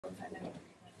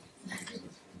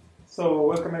So,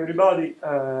 welcome everybody.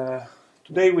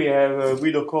 Today we have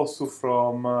Guido Cossu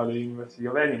from the University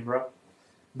of Edinburgh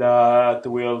that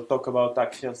will talk about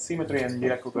axial symmetry and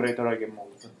Dirac operator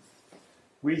eigenmodes.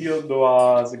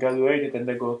 Guido has graduated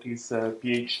and got his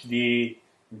PhD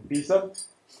in Pisa,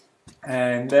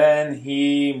 and then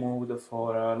he moved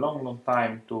for a long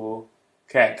time to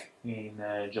Keck in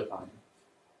Japan.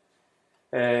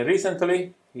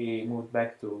 Recently he moved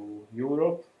back to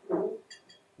Europe.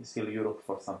 He's still Europe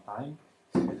for some time,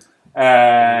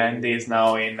 and is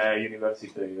now in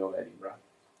University of Edinburgh.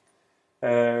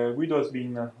 Guido has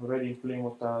been already in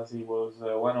Plymouth as he was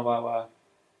one of our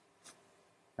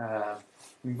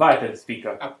invited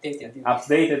speaker,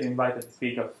 updated invited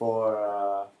speaker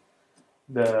for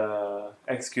the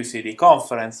XQCD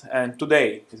conference, and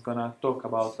today he's gonna talk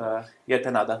about yet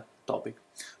another topic.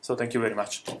 So thank you very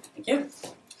much. Thank you.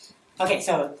 Okay,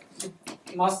 so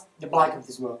the bulk of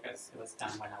this work was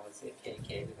done when I was at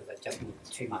KK, because I just moved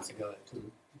 3 months ago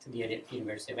to the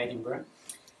University of Edinburgh.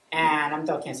 And I'm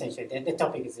talking essentially, the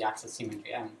topic is the axial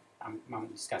symmetry, and I'm going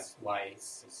to discuss why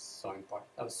it's so important.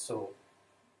 I was so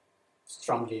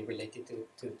strongly related to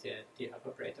the Dirac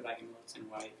operator eigenmodes and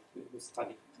why we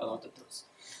study a lot of those.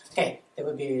 Okay, there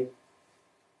will be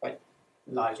quite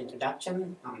large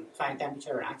introduction on finite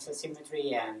temperature and axial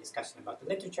symmetry and discussion about the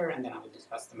literature, and then I will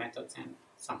discuss the methods and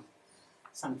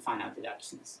some final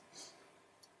deductions.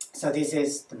 So this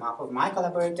is the map of my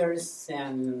collaborators,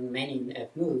 and many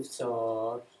have moved.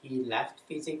 So he left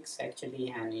physics actually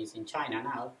and he's in China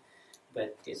now,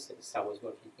 but this is, I was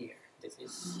working here. This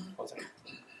is also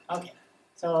okay.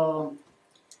 So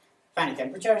finite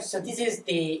temperature. So this is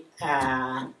the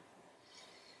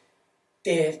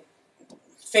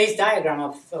phase diagram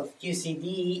of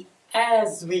QCD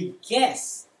as we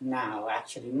guess now.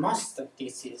 Actually, most of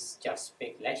this is just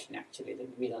speculation. Actually,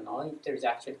 we don't know if there's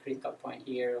actually a critical point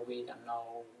here. We don't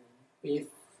know if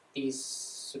this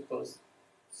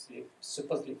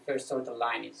supposedly first order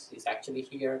line is actually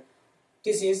here.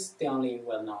 This is the only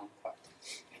well-known part,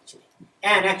 actually.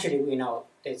 And actually, we know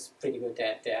it's pretty good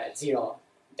that at zero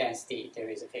density there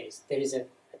is a phase.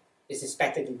 It's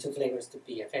expected in two flavors to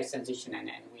be a phase transition,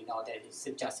 and we know that it's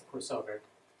just a crossover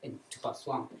in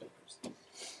 2+1 flavors.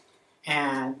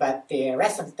 But the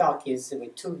rest of the talk is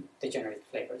with two degenerate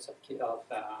flavors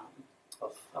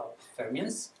of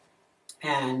fermions,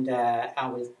 and I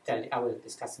will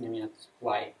discuss in a minute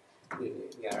why we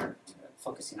are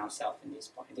focusing ourselves in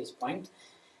this point.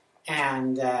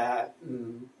 And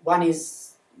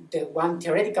one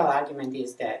theoretical argument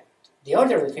is that the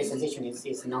order of the phase transition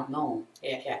is not known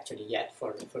actually yet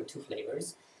for two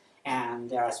flavors, and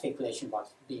there are speculations about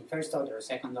being first order or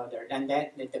second order, and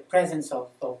that the presence of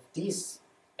this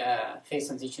phase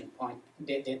transition point,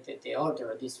 the order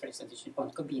of this phase transition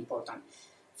point could be important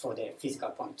for the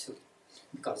physical point too,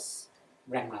 because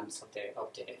remnants of the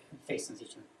phase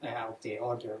transition of the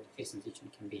order of the phase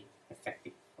transition can be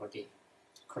effective for the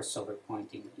crossover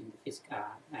point in the physical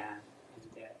in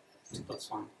the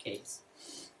 2+1 case.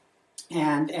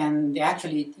 And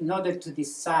actually, in order to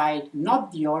decide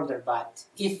not the order, but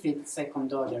if it's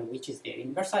second order, which is the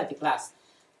universality class,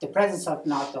 the presence or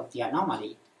not of the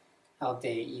anomaly of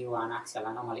the U1 axial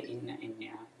anomaly in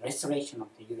restoration of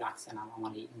the U axial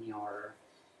anomaly in your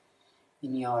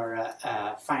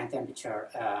finite temperature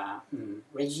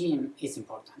regime is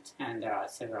important, and there are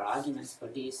several arguments for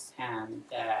this. And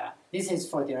this is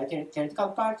for the theoretical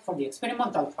part. For the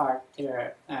experimental part,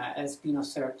 there has been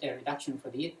observed a reduction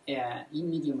for the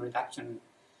medium reduction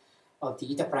of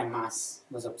the eta prime mass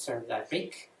was observed at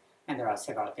RIC, and there are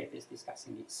several papers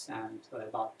discussing this, and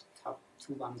about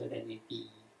 200 MeV,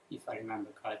 if I remember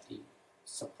correctly,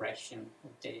 suppression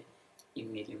of the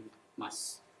medium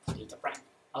mass of the eta prime.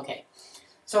 Okay,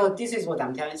 so this is what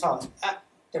I'm telling. So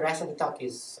the rest of the talk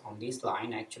is on this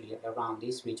line, actually around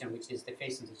this region, which is the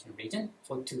phase transition region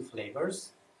for two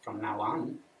flavors from now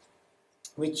on,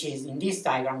 which is in this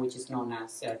diagram, which is known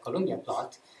as Columbia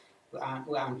plot.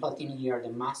 I'm plotting here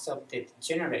the mass of the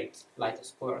degenerate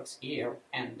lattice quarks here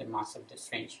and the mass of the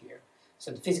strange here.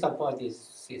 So the physical point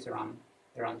is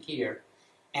around here,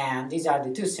 and these are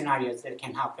the two scenarios that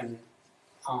can happen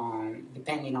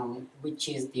depending on which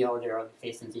is the order of the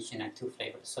phase transition at two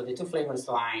flavors. So the two flavors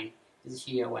line is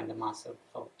here when the mass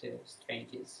of the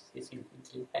strange is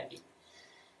infinitely heavy.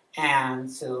 And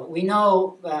so we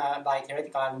know by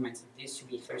theoretical arguments that this should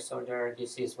be first order.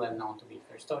 This is well known to be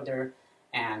first order,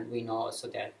 and we know also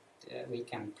that we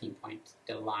can pinpoint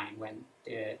the line when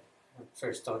the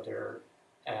first order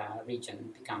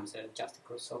region becomes just a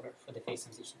crossover for the phase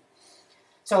transition.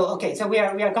 So okay, so we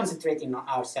are concentrating on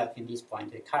ourselves in this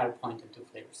point, the chiral point and two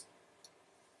flavors.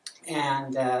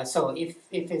 And so if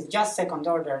it's just second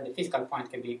order, the physical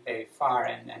point can be very far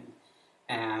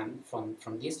and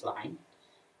from this line,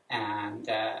 and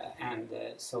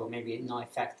so maybe no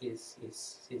effect is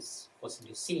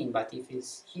possibly seen. But if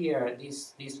it's here,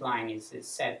 this line is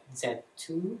set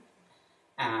Z2.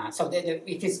 So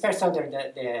if it's first order,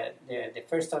 the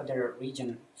first order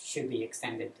region should be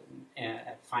extended in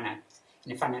a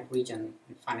finite region,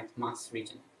 finite mass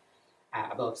region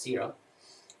above 0.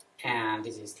 And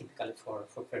this is typically for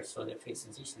first order phase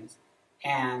transitions,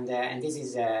 and this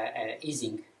is a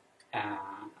Ising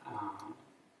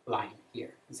line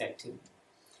here, Z2,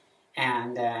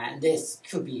 and this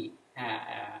could be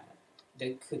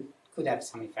that could have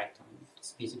some effect on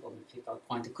this visible physical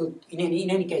point. It could in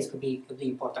any case could be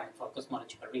important for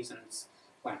cosmological reasons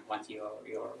once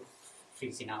you're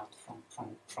freezing out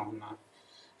from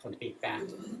the Big Bang.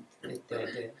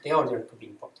 The order could be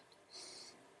important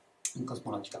in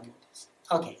cosmological models.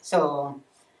 Okay, so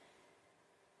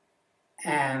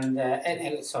and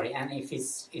if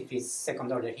it's second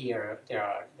order here, there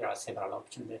are several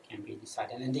options that can be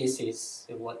decided, and this is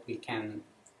what we can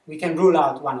rule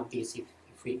out one of these if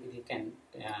we can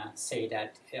say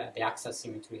that the axial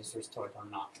symmetry is restored or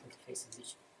not with the phase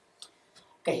transition.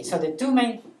 Okay, so the two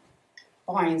main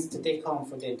points to take home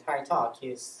for the entire talk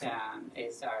is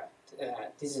this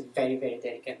is a very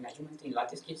delicate measurement in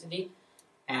lattice QCD.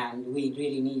 And we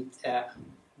really need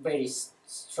very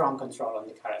strong control on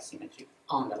the chiral symmetry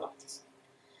on the lattice.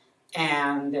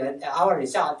 And our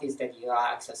result is that your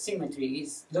axial symmetry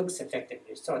looks effectively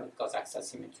restored because axial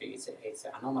symmetry is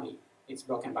an anomaly. It's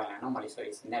broken by an anomaly, so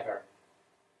it's never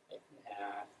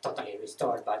totally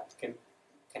restored, but can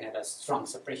have a strong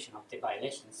suppression of the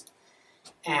violations.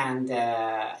 And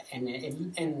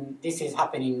this is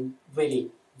happening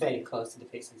really very close to the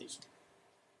phase transition.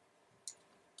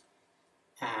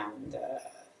 And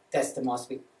that's the most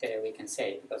that we can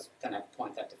say, because we don't have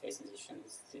point at the phase transition.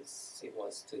 It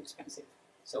was too expensive.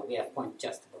 So we have point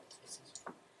just above the phase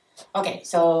transition. Okay,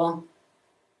 so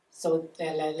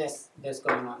let's go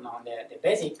on the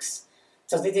basics.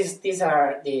 So this is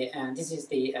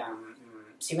the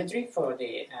symmetry for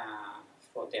the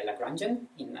Lagrangian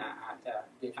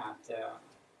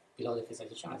below the phase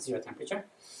transition at 0 temperature.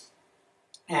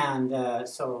 And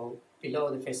so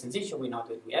below the phase transition, we know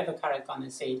that we have a chiral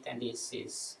condensate, and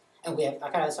we have a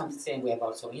chiral condensate, and we have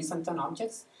also instanton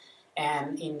objects.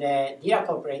 And in the Dirac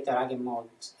operator eigenmode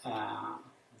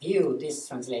view, this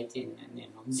translates in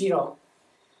non-zero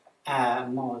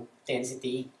mode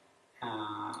density,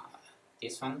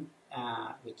 this one,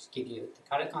 which gives you the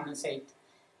chiral condensate,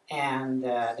 and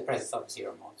the presence of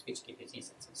zero modes, which gives you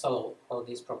instanton. So all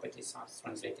these properties are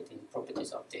translated in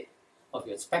properties of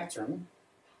your spectrum.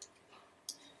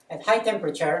 At high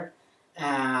temperature,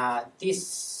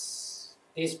 this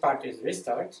part is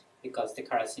restored because the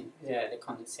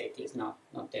condensate is not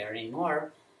there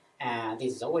anymore.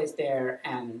 This is always there,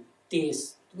 and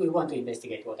we want to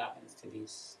investigate what happens to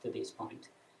this point.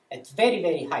 At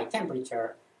very high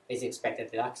temperature, it's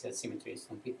expected that axial symmetry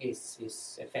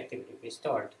is effectively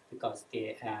restored because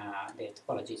the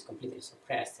topology is completely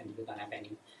suppressed, and you don't have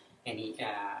any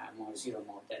more zero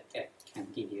mode that can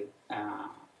give you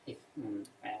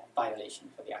violation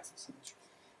for the axial symmetry.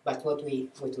 But what we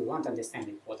want to understand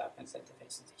is what happens at the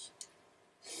phase transition.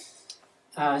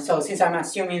 So since I'm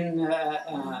assuming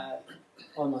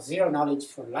almost zero knowledge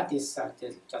for lattice,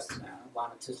 just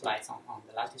 1 or 2 slides on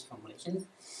the lattice formulations.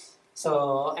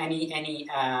 So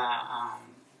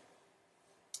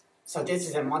so this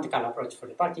is a Monte Carlo approach for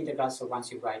the part integral. So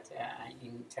once you write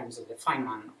in terms of the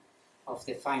Feynman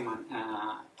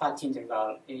part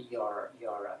integral, your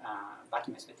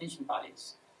vacuum expectation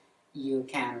values, you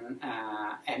can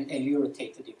and you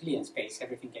rotate to the Euclidean space.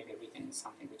 Everything can be written in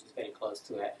something which is very close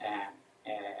to a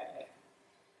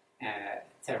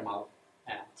thermal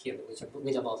theory,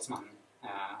 with a Boltzmann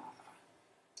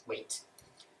weight.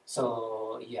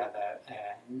 So you have a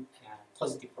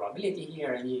positive probability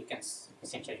here, and you can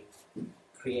essentially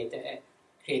create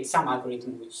some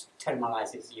algorithm which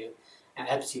thermalizes you and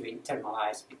helps you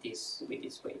internalize with this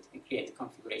weight and create a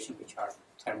configuration which are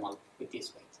thermal with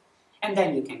this weight. And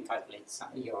then you can calculate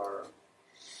your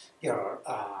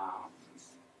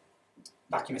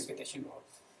vacuum expectation of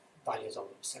values of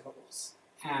observables.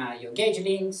 Your gauge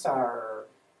links are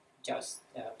just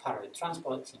parallel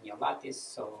transports in your lattice,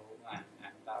 so and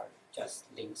are just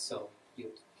links. So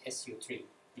SU3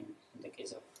 in the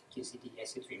case of QCD,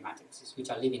 SU3 matrices, which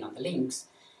are living on the links.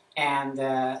 And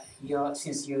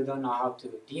since you don't know how to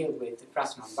deal with the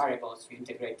Grassmann variables, you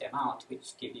integrate them out,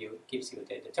 which gives you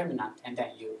the determinant, and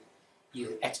then you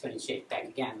exponentiate back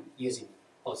again using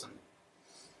boson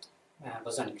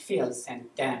bosonic fields, and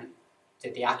then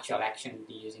the actual action would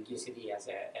be using QCD as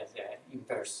a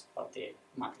inverse of the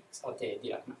matrix, of the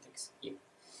Dirac matrix here,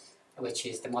 which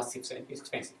is the most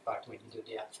expensive part when you do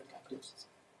the actual calculations.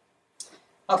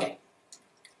 Okay,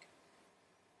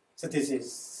 so this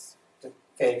is the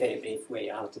very brief way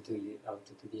how to do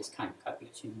this kind of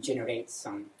calculation. You generate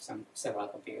several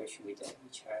configurations with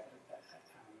which are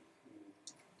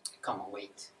common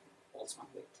weight, Boltzmann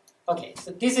weight. Okay, so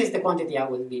this is the quantity I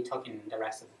will be talking in the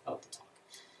rest of the talk.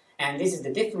 And this is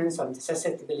the difference of the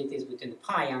susceptibilities between the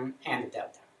pion and the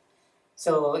delta.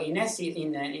 So in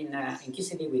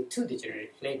QCD with two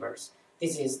degenerate flavors,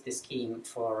 this is the scheme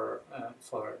for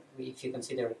if you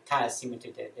consider chiral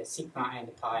symmetry, the sigma and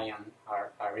the pion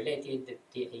are related,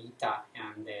 the eta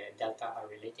and the delta are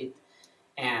related,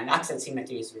 and axial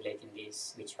symmetry is relating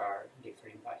these, which are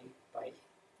differing by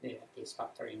this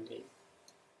factor in the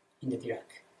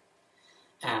Dirac.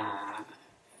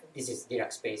 This is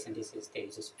Dirac space, and this is the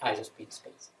isospin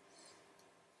space.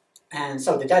 And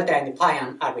so the delta and the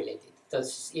pion are related. So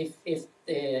if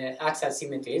the axial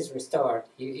symmetry is restored,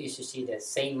 you should see the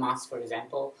same mass, for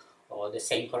example, or the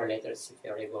same correlators if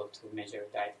you're able to measure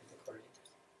directly the correlators.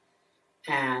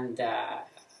 And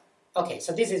okay,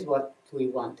 so this is what we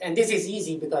want, and this is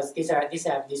easy because these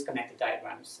have disconnected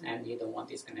diagrams, and you don't want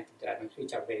disconnected diagrams,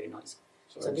 which are very noisy.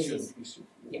 So this is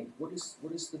yeah. What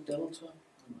is the delta?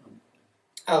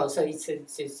 Oh, so it's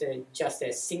just a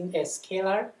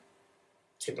scalar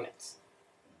triplet,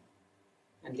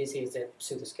 and this is a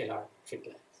pseudoscalar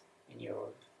triplet in your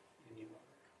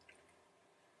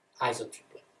iso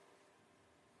triplet.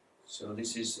 So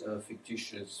this is a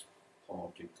fictitious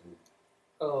particle.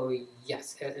 Oh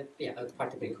yes, yeah, a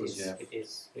particle. Because it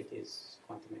is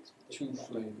quantum expectation. Two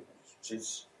flavors. So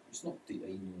it's not the A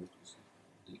naught, is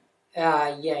it?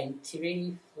 Yeah, in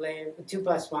theory, 2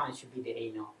 plus 1 should be the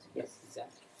A naught. Yes,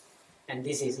 exactly. And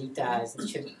this is eta.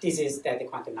 This is the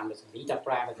quantum numbers of the eta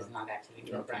prime, but it's not actually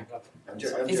eta prime.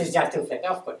 This is just 2 flavors.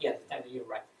 Of course, yes, you're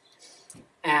right.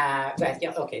 But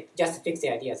yeah, okay. Just to fix the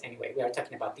ideas anyway, we are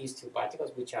talking about these two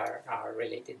particles, which are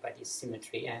related by this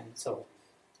symmetry, and so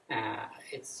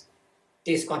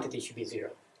this quantity should be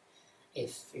 0.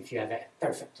 If you have a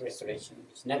perfect restoration,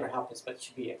 which never happens, but it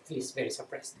should be at least very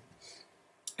suppressed.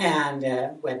 And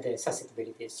when the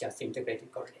susceptibility is just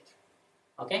integrated correlator.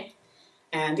 Okay?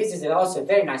 And this is also a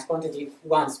very nice quantity,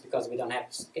 once because we don't have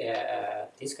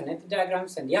disconnected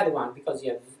diagrams, and the other one because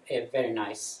you have a very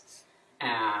nice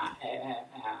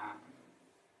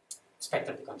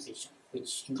spectral decomposition,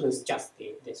 which includes just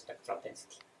the spectral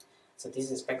density. So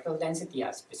this is spectral density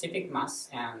as specific mass,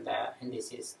 and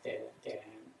this is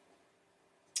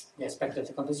the spectral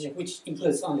decomposition, which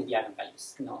includes only the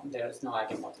eigenvalues. No, there is no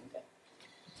eigenmode in there.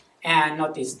 And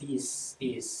notice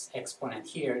this exponent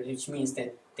here, which means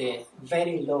that the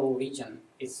very low region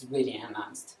is really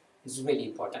enhanced. It's really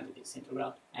important in this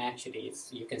integral. And actually,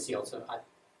 you can see also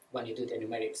when you do the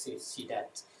numerics, you see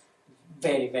that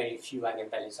very few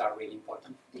eigenvalues are really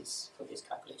important for these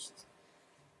calculations.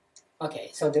 Okay,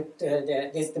 so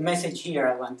the message here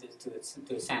I wanted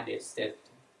to send is that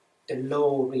the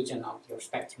low region of your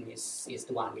spectrum is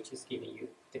the one which is giving you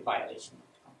the violation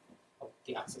of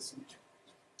the axial symmetry.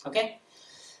 Okay,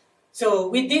 so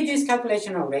we did this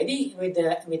calculation already with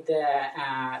the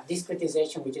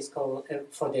discretization, which is called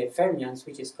for the fermions,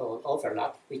 which is called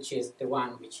overlap, which is the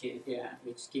one which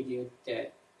gives you the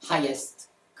highest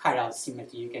chiral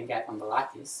symmetry you can get on the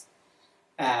lattice,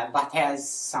 but has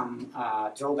some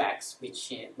drawbacks.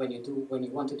 Which when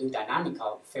you want to do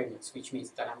dynamical fermions, which means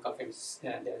dynamical fermions,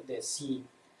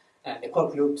 the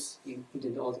quark loops, you put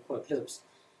in all the quark loops.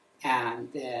 And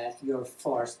you're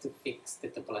forced to fix the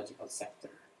topological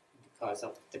sector because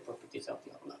of the properties of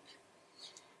the overlap.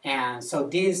 And so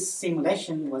this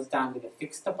simulation was done with a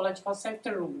fixed topological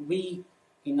sector. We,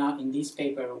 in this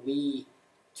paper, we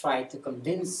tried to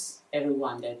convince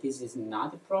everyone that this is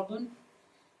not a problem,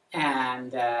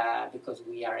 and because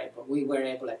we were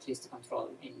able at least to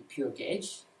control in pure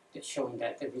gauge, showing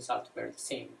that the results were the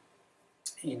same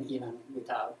even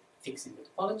without fixing the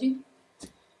topology.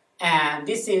 And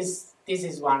this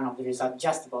is one of the results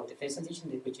just about the phase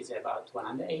transition, which is about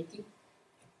 180,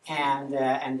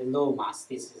 and the low mass.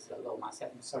 This is a low mass.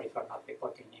 I'm sorry for not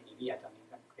reporting MEV. I don't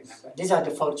even remember. These are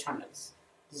the 4 channels.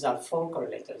 These are 4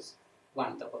 correlators,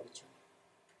 one double channel,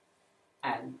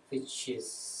 and which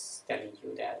is telling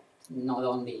you that not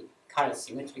only chiral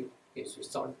symmetry is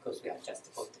restored because we are just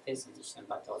about the phase transition,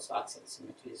 but also axial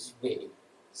symmetry is really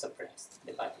suppressed,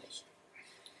 the violation.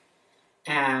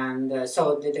 And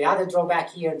so the other drawback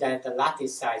here that the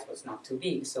lattice size was not too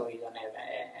big, so you don't have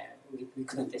we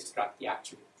couldn't extract the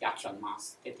actual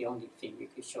mass. That's the only thing we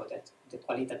could show, that the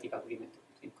qualitative agreement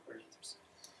between correlators.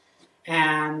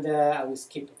 And I will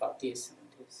skip about this.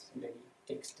 This maybe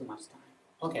takes too much time.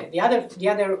 Okay.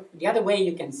 The other way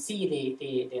you can see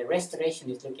the restoration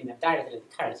is looking at directly at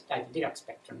the chiral, like the Dirac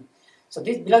spectrum. So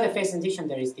this below the phase transition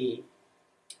there is the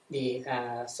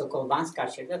so-called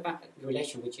Van-Schaarschild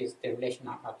relation, which is the relation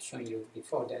I've shown you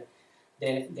before. That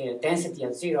the density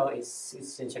at 0 is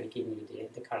essentially giving you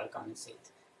the chiral condensate.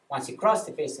 Once you cross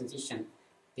the phase transition,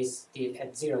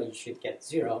 at 0 you should get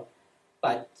 0,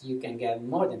 but you can get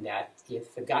more than that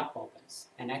if the gap opens.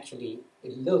 And actually,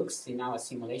 it looks in our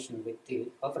simulation with the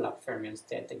overlap fermions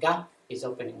that the gap is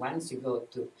opening once you go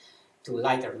to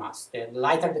lighter mass. The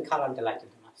lighter the color, the lighter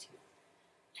the mass here.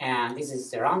 And this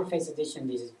is around the phase transition.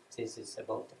 This is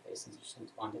above the phase transition,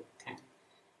 110.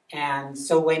 And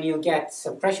so when you get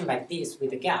suppression like this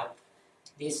with a gap,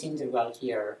 this interval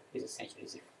here is essentially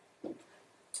 0.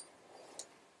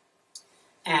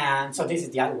 And so this is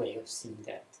the other way of seeing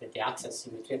that the axial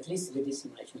symmetry, at least with this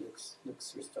simulation,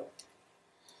 looks restored.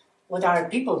 What are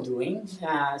people doing?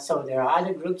 So there are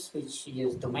other groups which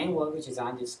use domain wall, which is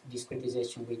on this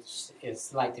discretization, which is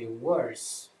slightly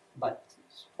worse, but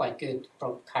quite good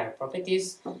chiral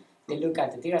properties. They look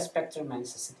at the Dirac spectrum and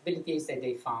susceptibilities that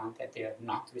they found that they are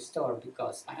not restored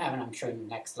because, and I'm showing you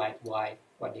next slide why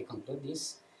they conclude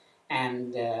this.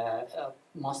 And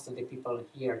most of the people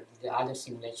here did the other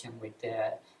simulation with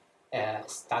the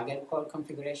staggered core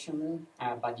configuration,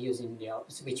 but using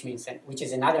which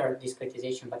is another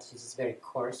discretization, but it is very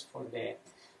coarse for the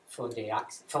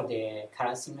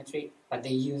chiral symmetry. But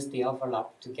they use the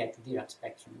overlap to get the Dirac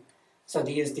spectrum. So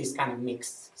they use this kind of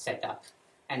mixed setup,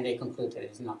 and they conclude that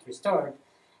it's not restored.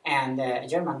 And a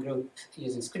German group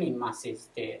using screening masses,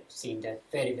 they seen that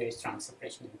very, very strong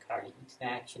suppression in chiral limits.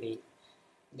 Actually,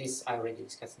 this I already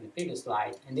discussed in the previous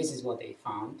slide, and this is what they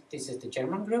found. This is the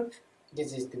German group.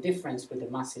 This is the difference with the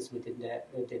masses within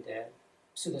the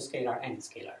pseudoscalar and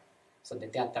scalar. So the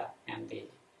delta and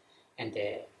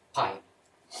the pi.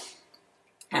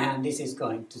 And this is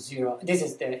going to 0. This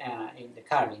is in the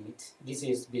chiral limit. This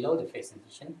is below the phase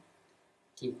transition.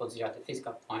 T equals 0 at the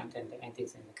physical point, and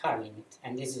it's in the chiral limit.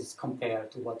 And this is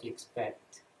compared to what you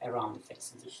expect around the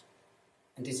phase transition.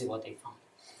 And this is what they found.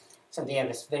 So they have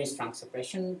a very strong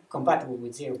suppression, compatible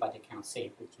with 0, but they cannot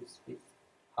say which is with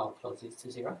how close it is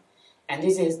to 0. And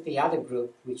this is the other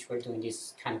group which were doing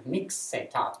this kind of mixed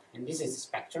setup, and this is the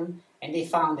spectrum. And they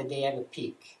found that they have a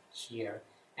peak here,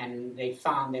 and they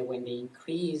found that when they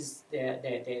increase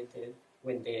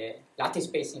when the lattice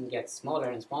spacing gets smaller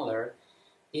and smaller,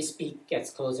 this peak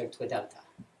gets closer to a delta,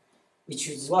 which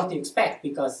is what you expect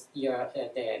because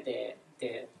the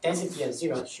density of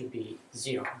 0 should be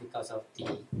 0 because of the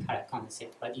chiral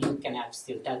condensate, but you can have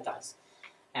still deltas,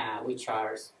 which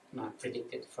are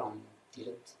predicted from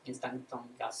dilute instanton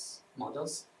gas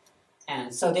models.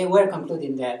 And so they were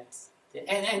concluding that,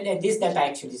 and this delta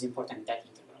actually is important in that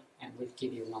interval, and will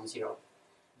give you non-zero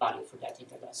value for that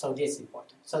interval. So this is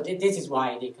important. So this is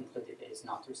why they concluded it is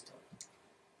not restored.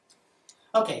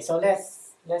 Okay, so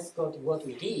let's go to what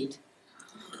we did.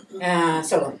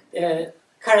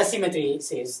 Chiral symmetry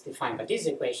is defined by this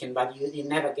equation, but you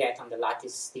never get on the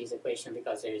lattice this equation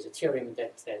because there is a theorem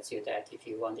that tells you that if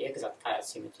you want the exact chiral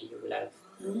symmetry, you will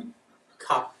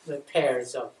have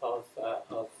pairs of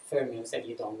fermions that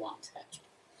you don't want, actually.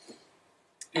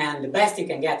 And the best you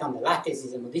can get on the lattice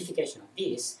is a modification of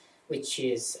this, which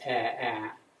is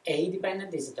A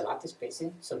dependent. This is the lattice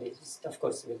spacing, so this is, of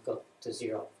course, will go to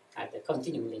 0 at the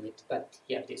continuum limit, but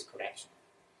you have this correction.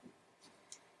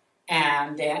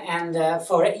 And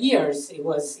for years, it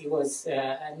was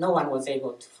no one was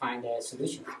able to find a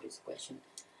solution to this equation.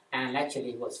 And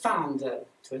actually, it was found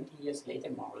 20 years later,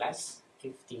 more or less,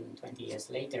 15, 20 years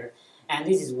later. And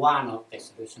this is one of the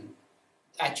solutions.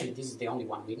 Actually, this is the only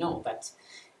one we know, but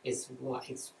it's one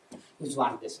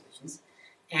of the solutions.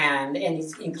 And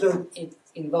it's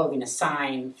involving a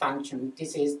sine function.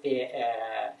 This is the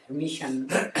Hermitian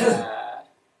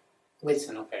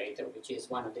Wilson operator, which is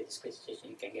one of the discretizations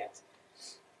you can get.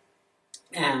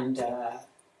 And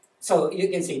so you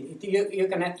can see you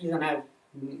don't have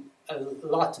a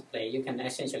lot to play. You can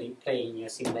essentially play in your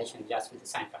simulation just with the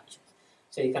sine functions.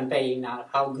 So you can play now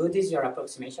how good is your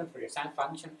approximation for your sine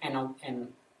function and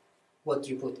what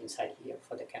you put inside here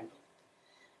for the Campbell.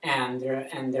 And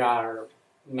there are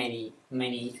many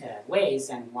ways,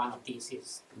 and one of these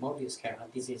is the Mobius kernel.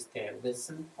 This is the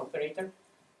Wilson operator.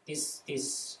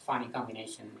 This funny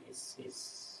combination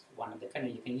is one of the kernel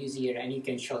you can use here, and you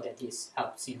can show that this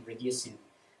helps in reducing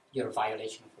your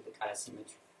violation for the chiral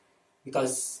symmetry.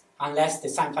 Because unless the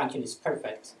sine function is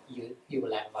perfect, you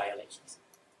will have violations.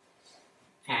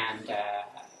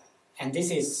 and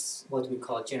this is what we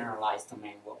call generalized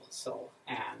domain wall. So,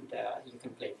 and you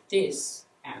can play with this,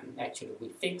 and actually we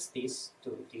fix this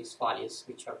to these values,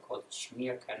 which are called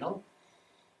Schmier kernel,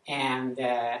 and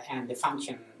the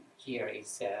function here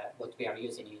is what we are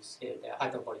using is the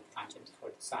hyperbolic tangent for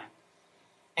the sine.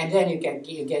 And then you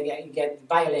get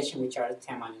violation, which are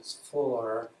 10 minus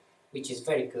 4, which is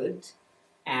very good,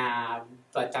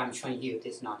 but I'm showing you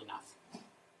this is not enough.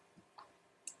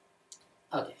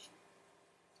 Okay.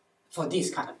 For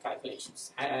these kind of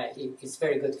calculations, it's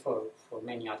very good for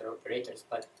many other operators,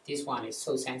 but this one is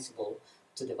so sensible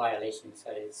to the violations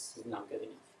that it's not good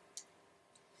enough.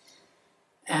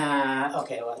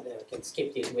 Okay, well, we can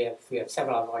skip this. We have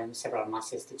several volumes, several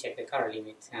masses to check the Chiral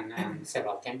limit, and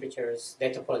several temperatures. The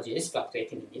topology is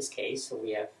fluctuating in this case, so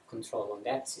we have control on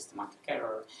that systematic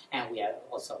error, and we have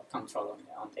also control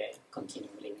on the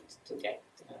continuum limit to get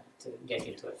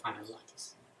into a final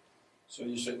lattice. So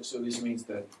this means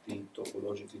that the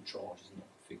topological charge is not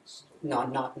fixed. No,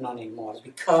 not anymore,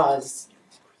 because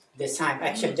the sign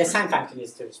function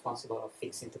is responsible of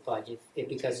fixing topology,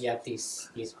 because you have this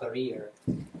barrier.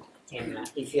 And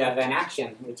if you have an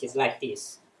action which is like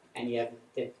this, and you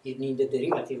need the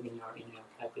derivative in your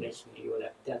calculation, you will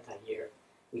have delta here,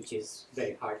 which is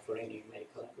very hard for any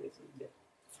numerical algorithm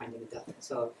finding the delta.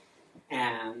 So,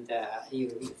 and you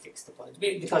fix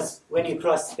topology, because when you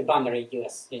cross the boundary, you are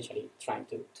essentially trying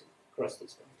to cross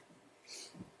this boundary.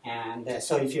 And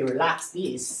so if you relax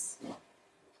this,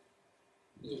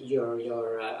 your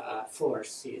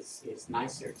force is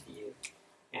nicer to you,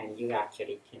 and you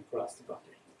actually can cross the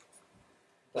boundary.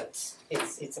 But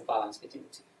it's a balance between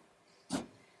the two.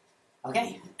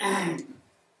 Okay,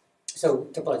 so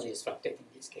topology is fluctuating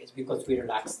in this case because we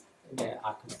relaxed the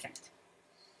R constraint.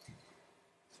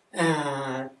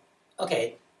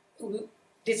 Okay,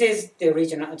 this is the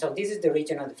region. So this is the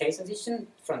region of the phase transition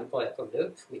from the Polyakov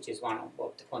loop, which is one of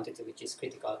the quantity which is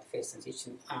critical of the phase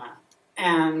transition.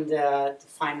 And the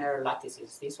finer lattice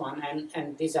is this one,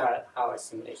 and these are our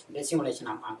simulation. The simulation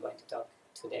I'm going to talk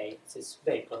today is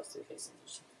very close to the phase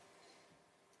transition.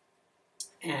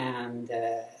 And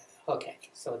okay,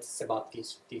 so it's about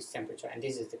this temperature, and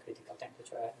this is the critical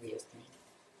temperature we estimate.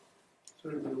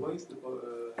 Sorry, but why is the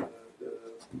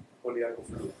Polyakov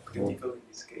loop critical in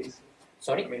this case?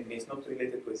 Sorry? I mean, it's not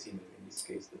related to a symmetry in this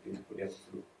case, the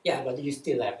Polyakov loop. Yeah, but you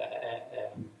still have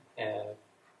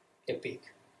a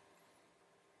peak.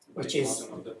 Which is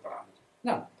not another parameter.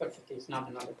 No, perfect. It's not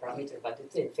another parameter, but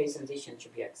the phase transition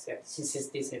should be accepted. Since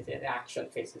this is the actual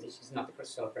phase transition, it's not a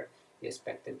crossover. You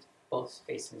expected both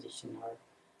phase transition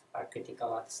are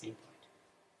critical at the same point.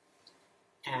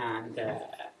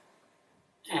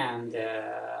 And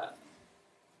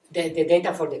the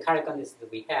data for the Chiral condenser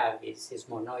that we have is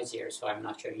more noisier, so I'm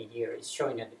not showing it here. It's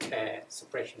showing a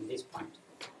suppression at this point,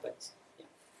 but yeah,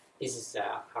 this is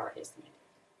our estimate.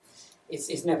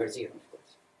 It's never zero, of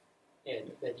course.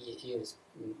 But you use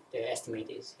the estimate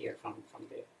is here from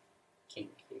the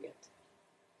kink you get.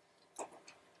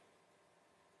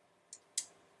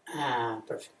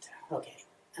 Perfect. Okay.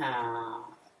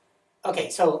 Okay.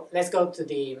 So let's go to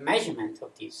the measurement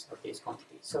of this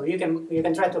quantity. So you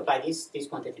can try to apply this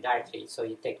quantity directly. So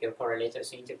you take your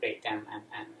correlators, integrate them,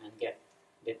 and get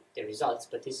the results.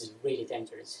 But this is really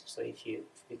dangerous. So if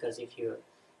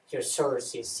your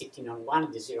source is sitting on one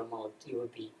of the zero mode, you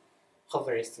will be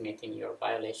overestimating your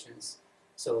violations,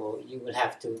 so you will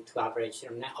have to average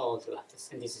all the lattice,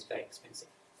 and this is very expensive.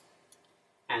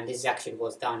 And this actually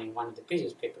was done in one of the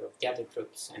previous papers of the other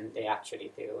groups, and they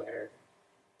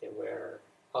were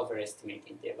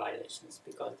overestimating their violations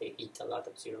because they eat a lot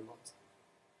of zero modes.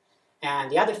 And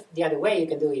the other way you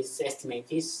can do is estimate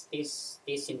this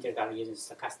integral using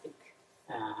stochastic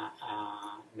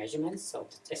measurements, so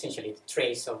essentially the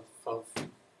trace of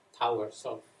powers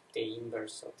of the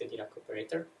inverse of the Dirac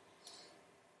operator,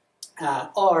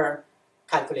 or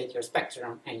calculate your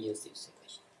spectrum and use this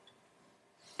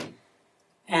equation.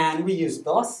 And we use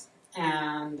both,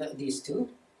 and these two.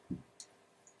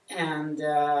 And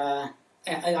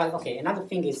okay, another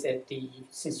thing is that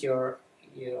since you're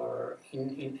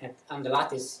on the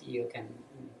lattice, you can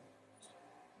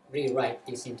rewrite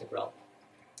this integral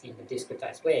in a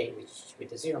discretized way, which with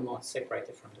the zero mode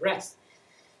separated from the rest,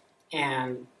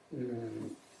 and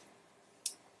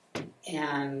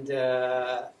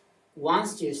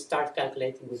once you start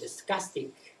calculating with the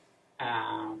stochastic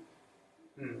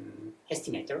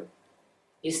estimator,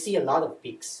 you see a lot of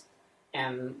peaks,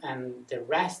 and the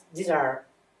rest, there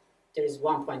is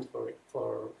 1 point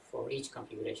for each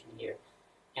configuration here,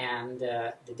 and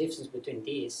the difference between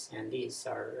these and these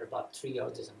are about 3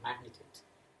 orders of magnitude,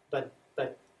 but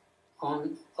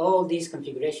on all these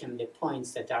configuration, the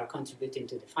points that are contributing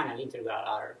to the final integral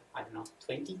are, I don't know,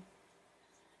 20.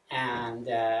 And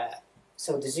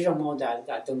so the zero mode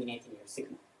are dominating your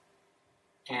signal.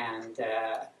 And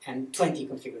 20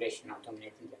 configuration are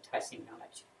dominating the entire signal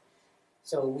actually.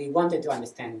 So we wanted to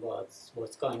understand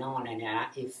what's going on and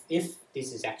if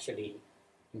this is actually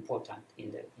important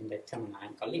in the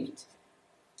thermodynamical limit.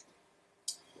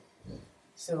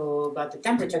 So, but the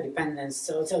temperature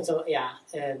dependence.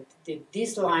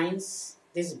 These lines.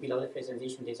 This is below the phase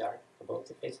transition. These are above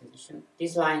the phase transition.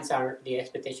 These lines are the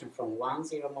expectation from 1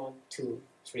 0 mode 2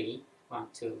 3 1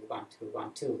 2 1 2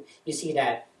 1 2. You see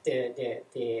that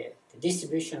the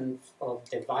distribution of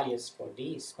the values for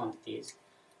these quantities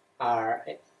are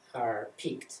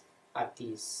peaked at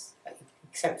these,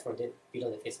 except for the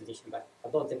below the phase transition, but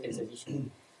above the phase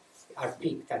transition are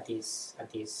peaked at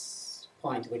this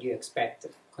point where you expect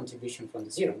contribution from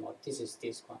the zero mode. This is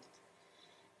this quantity,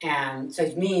 and so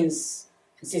it means,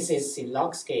 since it's in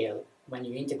log scale, when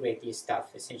you integrate this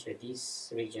stuff, essentially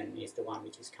this region is the one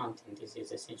which is counting. This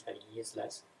is essentially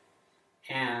useless,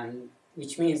 and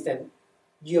which means that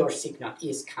your signal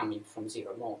is coming from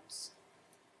zero modes.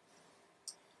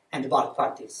 And the bulk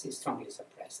part is strongly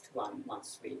suppressed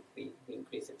once we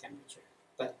increase the temperature.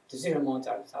 But the zero modes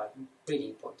are really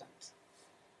important.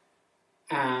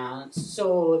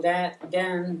 So that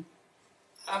then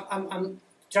I'm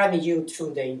driving you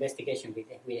through the investigation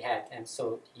we had, and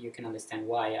so you can understand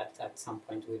why at some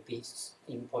point would be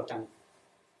important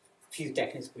few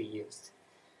techniques we used.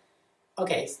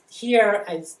 Okay, here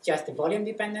it's just the volume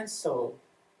dependence, so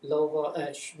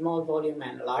small volume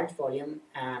and large volume,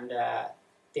 and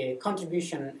the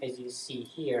contribution, as you see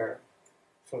here,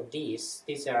 for these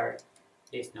are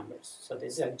these numbers. So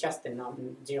these are just the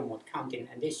zero mode counting,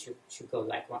 and this should go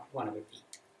like 1 over b.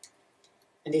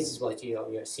 And this is what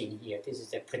you're seeing here. This is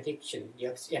the prediction,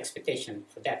 the expectation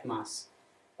for that mass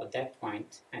at that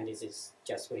point, and this is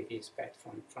just what you expect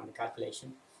from the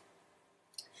calculation.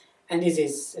 And this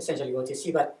is essentially what you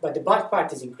see, but the bulk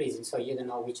part is increasing, so you don't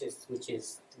know which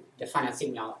is the final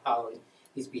signal, how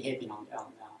it's behaving on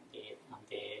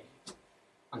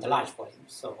the large volume.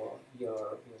 So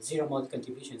your zero mode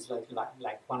contribution is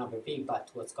like 1 over b,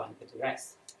 but what's going with the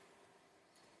rest?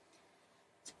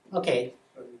 Okay.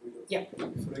 Yeah.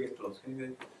 Before I get lost, can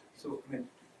you, so I mean,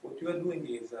 what you are doing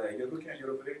is you're looking at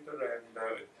your operator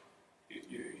and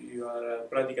you are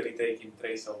practically taking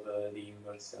trace of the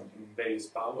inverse in various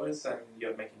powers, and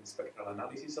you're making spectral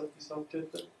analysis of this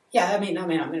object. Yeah, I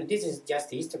mean, this is just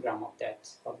the histogram of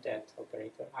that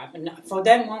operator. For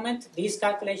that moment, this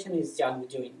calculation is just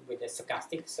doing with the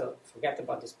stochastic. So forget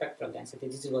about the spectral density.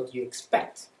 This is what you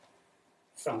expect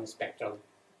from the spectral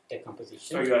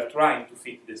decomposition. So you are trying to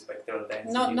fit the spectral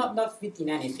density. Not fitting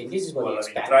anything. This is what you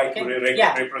expect. Try to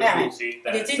reproduce it.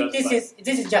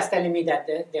 This is just telling me that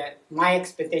my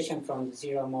expectation from the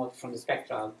zero mode from the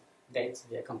spectral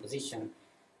decomposition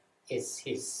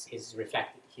is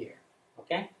reflected here.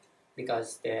 Okay.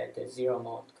 Because the zero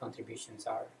mode contributions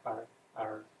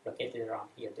are located around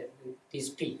here.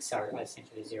 These peaks are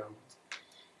essentially zero modes.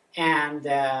 And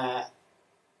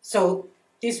so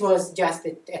this was just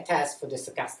a test for the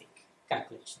stochastic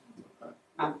calculation.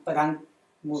 But I'm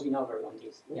moving over on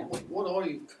this. Yeah. What are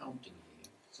you counting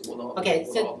here? So what are, okay,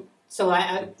 what so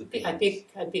I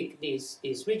pick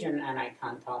this region, and I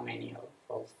count how many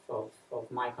of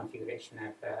my configuration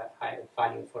have a higher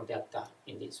value for delta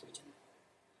in this region.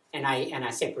 And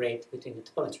I separate between the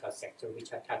topological sector,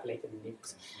 which I calculated in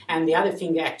this. And the other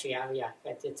thing, actually,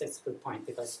 that's a good point,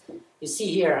 because you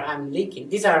see here I'm leaking.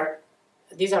 These are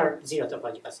zero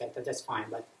topological sector. That's fine,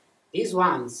 but these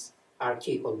ones are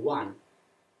q equal 1.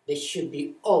 They should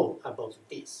be all above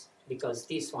this, because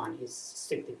this one is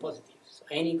strictly positive. So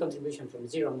any contribution from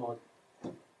zero mode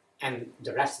and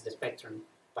the rest of the spectrum,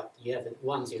 but you have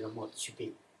 1 0 mode, should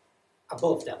be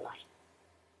above that line.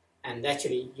 And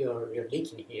actually, you're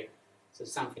leaking here, so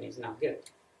something is not good.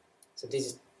 So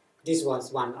this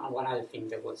was one other thing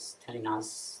that was telling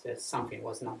us that something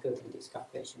was not good in this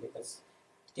calculation, because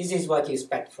this is what you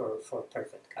expect for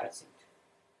perfect chiral symmetry.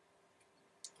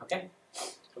 Okay.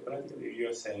 So practically,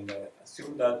 you're saying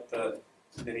assume that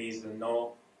there is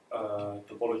no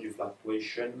topology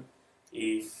fluctuation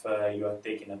if you are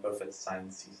taking a perfect sign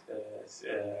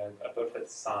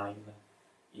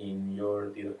in your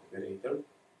Dirac operator.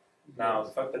 Now, the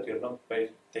fact that you're not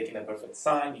taking a perfect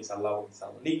sign is allowing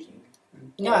some leaking.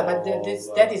 No, but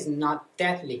that is not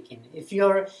that leaking. If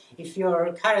your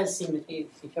chiral symmetry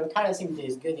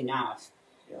is good enough,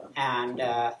 and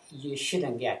you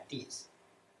shouldn't get these,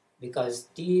 because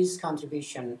these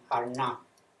contributions are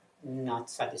not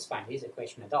satisfying this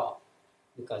equation at all.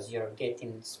 because you're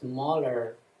getting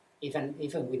smaller, even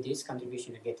with this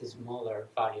contribution, you get a smaller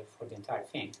value for the entire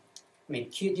thing. I mean,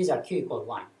 these are q equal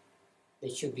 1. They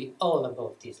should be all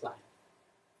above this line.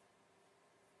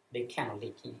 They cannot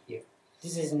leak in here.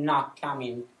 This is not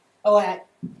coming, at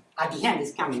the end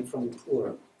it's coming from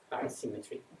poor chiral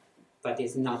symmetry, but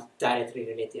it's not directly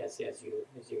related as you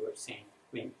were saying.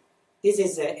 I mean, this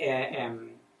is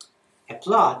a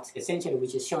plot, essentially,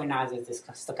 which is showing us that the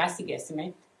stochastic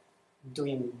estimate,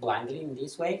 doing blindly in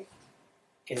this way,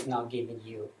 is not giving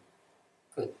you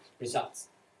good results.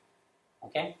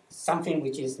 Okay, something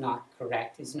which is not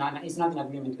correct. It's not in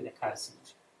agreement with the chiral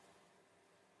symmetry.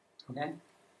 Okay,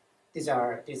 these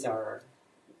are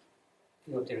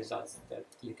few of the results that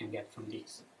you can get from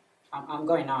this. I'm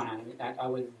going on, and I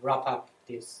will wrap up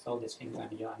all these things,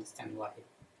 and you understand why.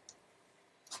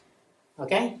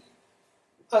 Okay.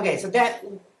 Okay, so that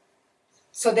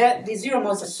the zero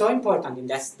modes are so important in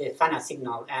the finite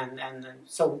signal, and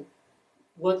so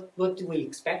what do we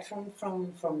expect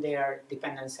from their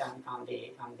dependence on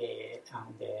the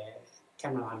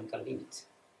thermodynamical limit?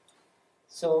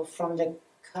 So from the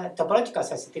topological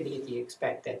susceptibility, you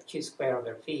expect that q squared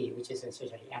over v, which is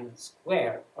essentially m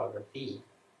squared over v,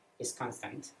 is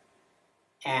constant,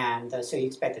 and so you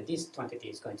expect that this quantity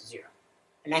is going to 0.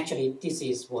 And actually, this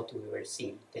is what we were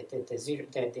seeing, that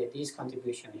this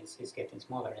contribution is getting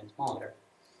smaller and smaller.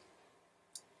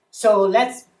 So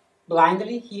let's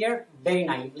blindly here, very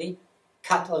naively,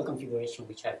 cut all configuration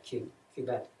which have q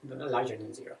bad larger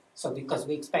than 0. So because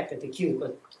we expect that the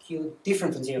q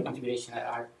different from 0 configuration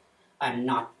are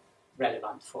not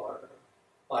relevant for,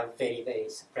 or very, very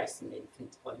suppressed in the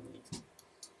infinite volume unit.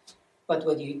 But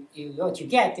what you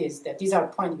get is that these are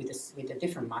points with the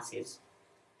different masses,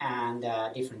 and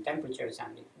different temperatures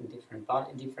and different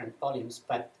volumes,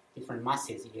 but different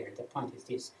masses here. The point is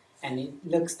this, and it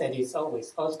looks that it's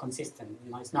always consistent.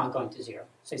 It's not going to 0,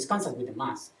 so it's constant with the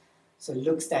mass. So it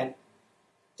looks that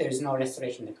there is no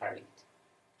restoration in the chiral limit.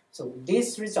 So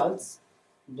these results,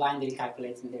 blindly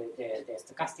calculating the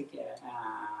stochastic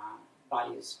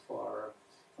values for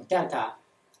delta,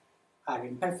 are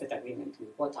in perfect agreement with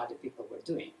what other people were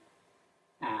doing,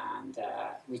 and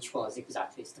which was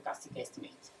exactly stochastic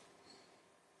estimate.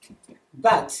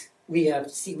 But we are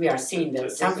seeing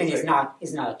that something is not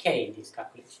okay in this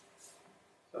calculation.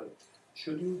 So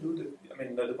should you do the? I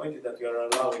mean, the point is that you are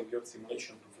allowing your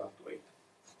simulation to fluctuate.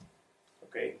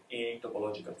 Okay, in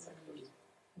topological factors.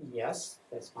 Yes,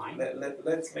 that's fine.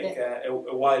 Let's make a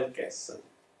wild guess.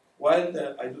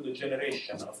 While I do the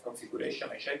generation of configuration,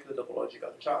 I check the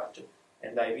topological charge,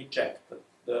 and I reject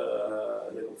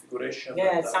the configuration.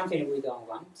 Yeah, it's something we don't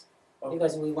want,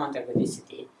 because we want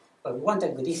ergodicity, but we want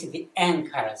ergodicity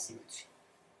and chiral symmetry.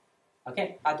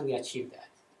 Okay, how do we achieve that?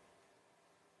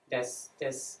 That's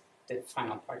the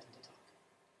final part of the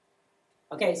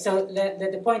talk. Okay, so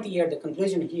the point here, the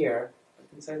conclusion here,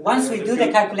 once we do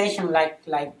the calculation like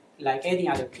any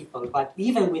other people, but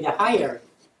even with a higher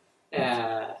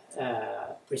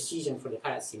precision for the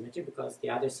chiral symmetry, because the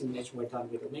other simulation were done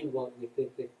with domain wall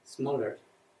with smaller,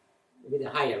 with a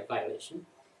higher violation.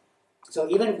 So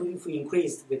even if we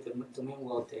increase with the domain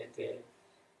wall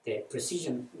the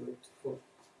precision for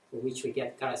which we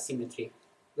get chiral symmetry,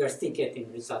 we are still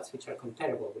getting results which are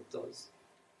comparable with those.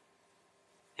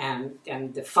 And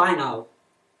the final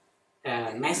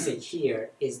message here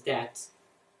is that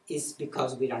is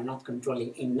because we are not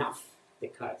controlling enough the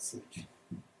chiral symmetry.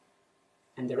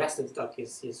 And the rest of the talk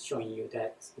is showing you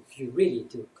that if you really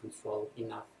do control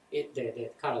enough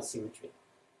the chiral symmetry,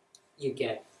 you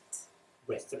get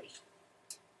restoration.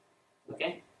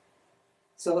 Okay?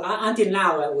 So until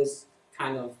now I was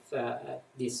kind of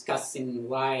discussing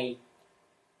why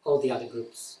all the other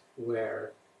groups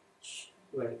were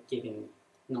giving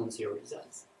non-zero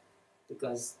results,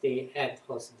 because they had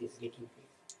also this leaking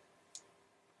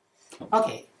field.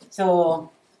 Okay, so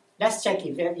let's check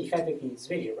if everything is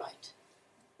really right.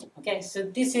 Okay, so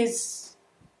this is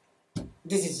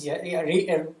you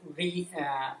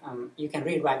can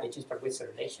rewrite the Ginsburg-Witzel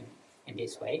relation in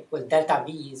this way. Well, delta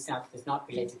V is not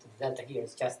related to the delta here.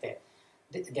 It's just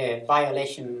the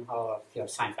violation of your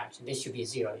sign function. This should be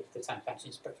 0 if the sign function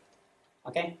is perfect.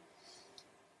 Okay,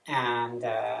 and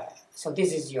so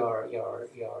this is your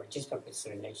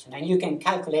Ginsburg-Witzel relation, and you can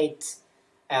calculate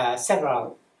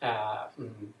several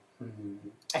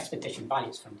expectation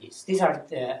values from this. These are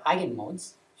the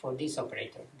eigenmodes for this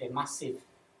operator, the massive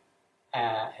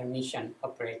Hermitian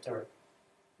operator,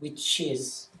 which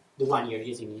is the one you're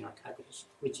using in your calculation,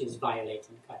 which is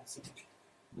violating chiral symmetry.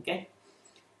 Okay,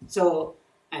 so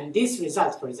and this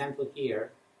result, for example,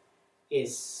 here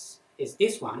is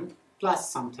this one,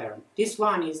 plus some term. This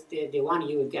one is the one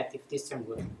you will get if this term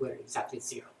were exactly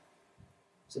 0.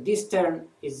 So this term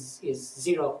is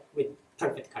 0 with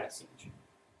perfect chiral symmetry.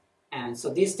 And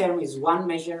so this term is one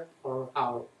measure for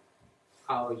how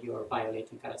you're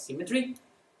violating chiral symmetry,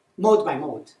 mode by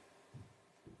mode.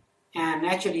 And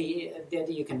actually,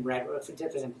 you can write, for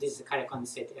example, this is a chiral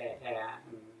condensate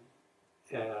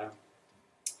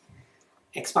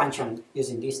expansion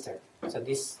using this term. So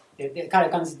this the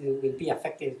chiral condensate will be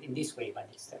affected in this way by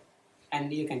this term.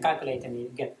 And you can calculate and you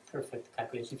get perfect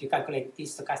calculation. If you calculate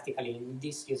this stochastically in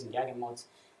this using the eigenmodes,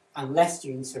 unless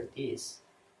you insert this,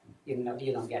 you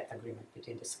don't get agreement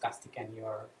between the stochastic and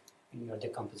your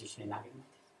decomposition in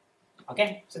eigenmodes.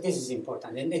 Okay, so this is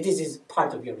important, and this is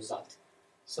part of your result.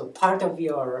 So part of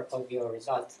your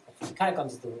result of the chiral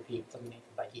condensate will be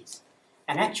dominated by this.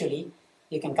 And actually,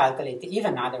 you can calculate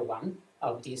even another one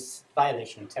of this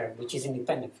violation term, which is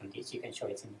independent from this. You can show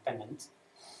it's independent,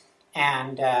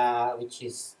 and which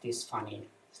is this funny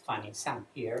sum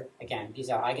here. Again, these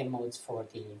are eigenmodes for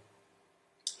the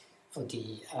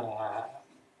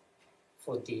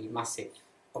massive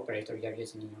operator you are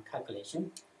using in your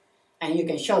calculation. And you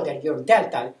can show that your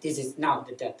delta, this is now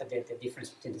the delta, the difference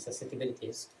between the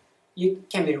susceptibilities, you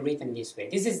can be written this way.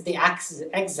 This is the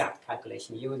exact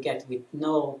calculation you will get with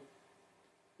no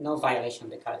violation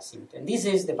of the chiral symmetry. And this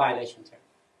is the violation term.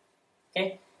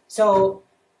 Okay? So,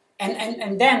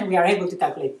 and then we are able to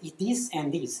calculate this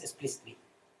and this explicitly.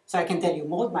 So I can tell you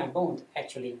mode by mode,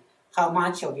 actually, how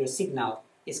much of your signal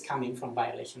is coming from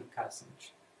violation of chiral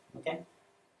symmetry. Okay?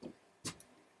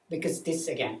 Because this,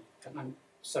 again, I'm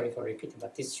sorry for repeating,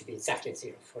 but this should be exactly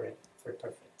 0 for a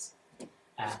perfect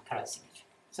chiral symmetry.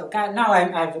 So now I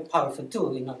have a powerful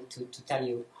tool in order to tell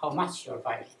you how much you're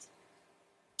violating.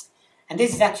 And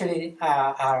this is actually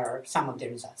are some of the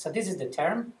results. So this is the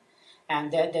term,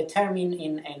 and the term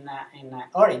in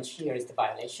orange here is the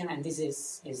violation, and this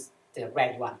is the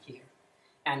red one here.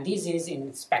 And this is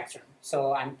in spectrum.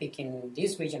 So I'm picking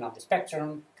this region of the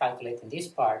spectrum, calculating this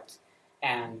part,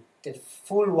 and the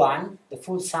full one, the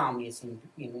full sum is in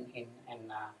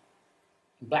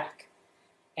black,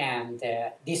 and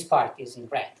this part is in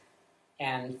red.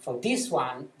 And for this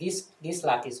one, this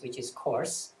lattice, which is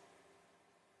coarse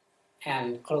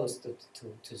and close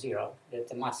to 0,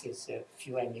 the mass is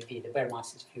few MeV, the bare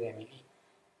mass is few MeV.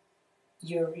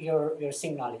 Your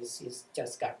signal is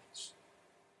just garbage.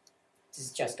 This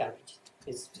is just garbage.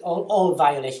 It's all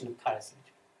violation of chiral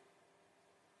symmetry.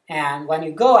 And when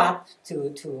you go up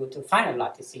to finite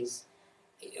lattices,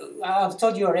 I've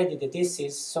told you already that this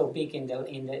is so big in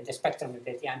the spectrum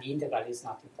that the integral is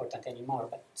not important anymore.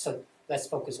 But so let's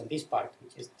focus on this part,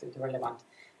 which is the relevant.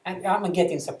 And I'm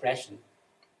getting suppression.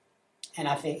 And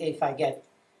I think if I get,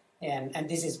 and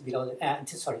this is below,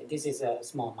 sorry, this is a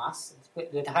small mass.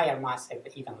 With higher mass, have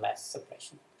even less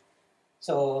suppression.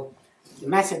 So the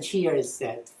message here is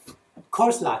that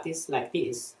coarse lattice like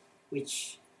this,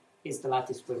 which is the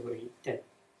lattice that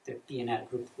the PNL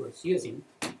group was using,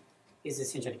 is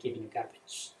essentially giving you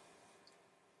garbage.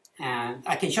 And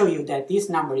I can show you that this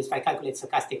number, if I calculate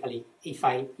stochastically, if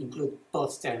I include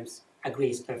both terms,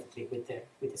 agrees perfectly with the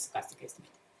stochastic estimate.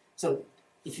 So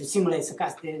if you simulate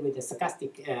stochastic with the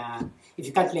stochastic, if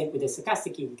you calculate with the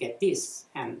stochastic, you get this,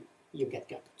 and you get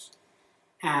garbage.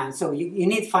 And so you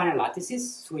need finite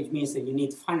lattices, which means that you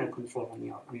need finite control on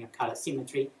your chiral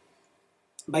symmetry.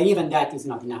 But even that is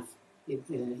not enough.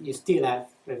 You still have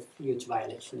a huge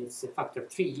violation. It's a factor of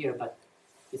 3 here, but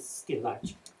it's still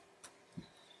large.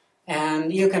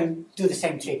 And you can do the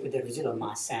same trick with the residual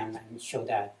mass and show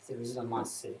that the residual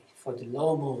mass for the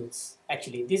low modes,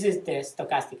 actually this is the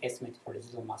stochastic estimate for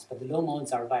residual mass, but the low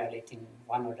modes are violating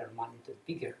 1 order of magnitude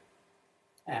bigger,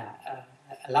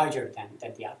 larger than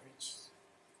the average.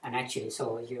 And actually,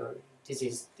 so this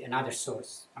is another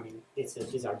source. I mean, these are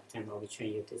the terms I will show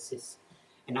you. This is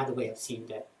another way of seeing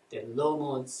that the low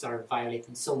modes are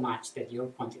violating so much that your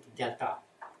quantity delta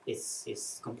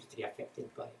is completely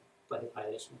affected by the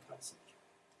violation of chiral symmetry.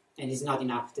 And it's not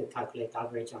enough to calculate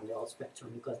average on the whole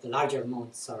spectrum because the larger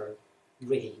modes are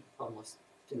really almost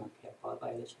do not care about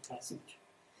violation of chiral symmetry.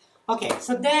 Okay,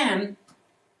 so then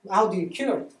how do you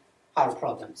cure our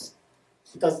problems?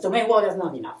 Because domain wall is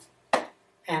not enough.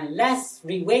 And let's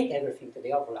reweight everything to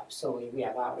the overlap. So we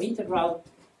have our integral.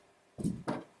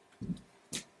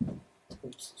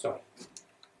 Oops, sorry.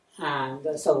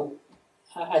 And so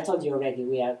I told you already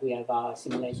we have our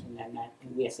simulation, and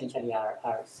we essentially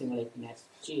are simulating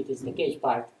SG. This is the gauge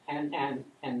part and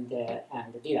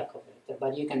the Dirac operator.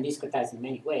 But you can discretize in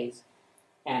many ways,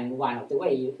 and one of the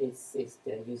ways is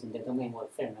using the domain wall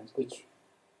fermions, which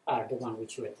are the one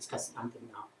which we were discussing until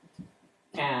now,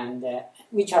 and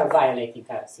which are violating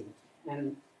chiral symmetry.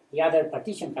 And the other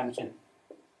partition function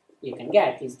you can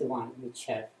get is the one which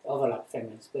have overlap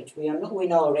fermions, which we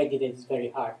know already that it's very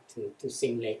hard to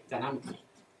simulate dynamically.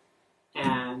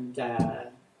 And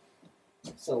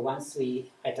so once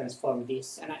I transform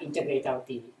this and I integrate out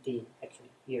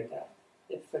actually here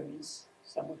the fermions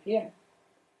somewhere here.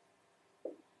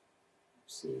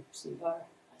 C bar.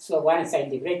 So once I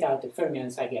integrate out the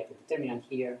fermions, I get the determinant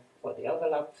here for the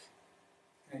overlap.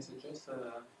 Okay, so just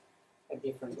A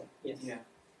different one. Yes. yeah.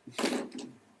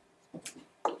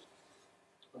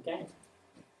 Okay.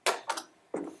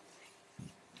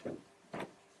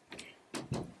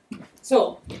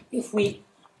 So if we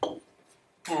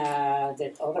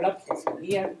that overlap is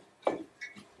here,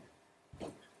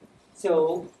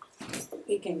 so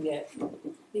we can get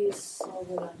this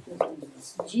overlap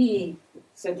is G.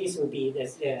 So this would be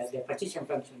the partition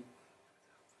function.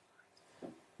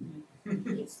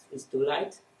 It's too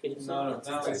light. No,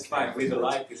 it's fine. With the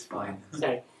light, it's fine.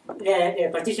 Sorry. The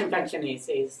partition function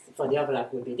is for the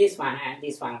overlap would be this one, and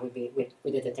this one would be with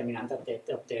the determinant of the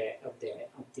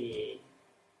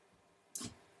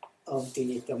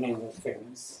domain of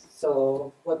fermions.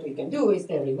 So what we can do is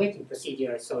the reweighting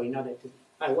procedure. So in order to,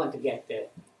 I want to get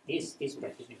this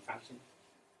partition function,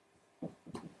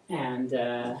 and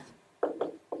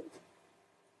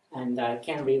I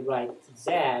can rewrite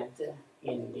Z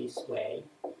in this way.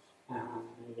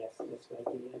 Yes, that's like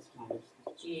this minus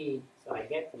G. So I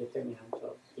get the determinant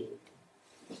of the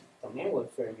domain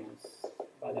with fermions,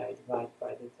 but I divide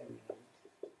by the determinant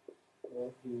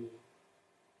of the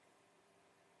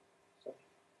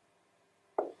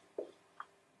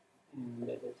and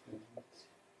the determinant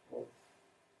of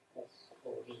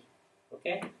SOE.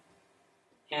 Okay?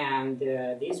 And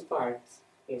this part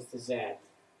is the Z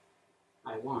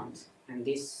I want, and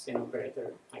this is an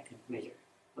operator I can measure.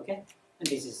 Okay? And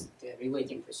this is the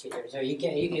reweighting procedure. So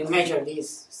you measure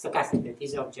this stochastically,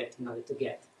 this object, in order to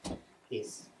get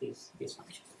this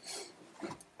function.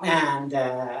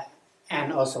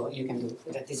 And also you can do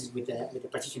that. This is with the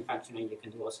partition function, and you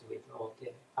can do also with all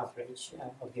the average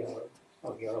of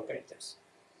your operators.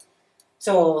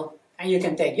 So, and you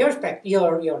can take your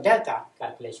delta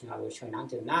calculation I was showing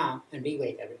until now and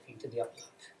reweight everything to the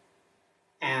overlap.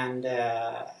 And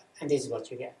this is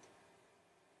what you get.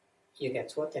 You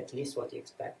get at least what you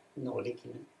expect, no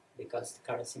leaking, because the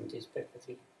current symmetry is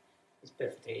perfectly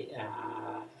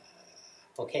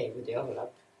okay with the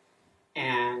overlap,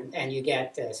 and you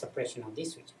get suppression of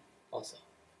this region also.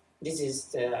 This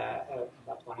is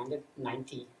about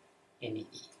 190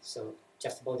 MeV, so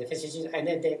just about the efficiency,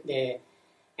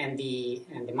 and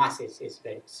the mass is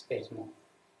very small.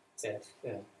 It's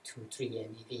 2-3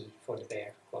 MeV for the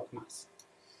bare quark mass.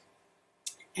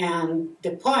 And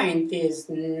the point is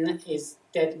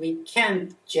that we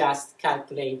can't just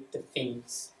calculate the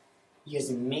things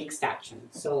using mixed action.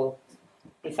 So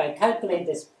if I calculate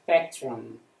the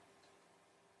spectrum,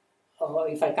 or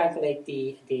if I calculate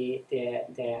the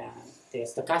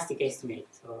stochastic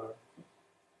estimate, or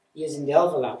using the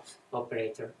overlap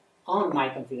operator on my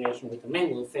configuration with the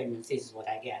manual fermions, this is what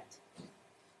I get.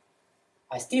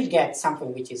 I still get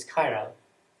something which is chiral,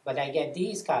 but I get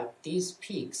these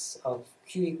peaks of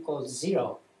Q equals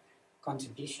 0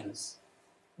 contributions,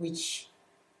 which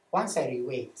once I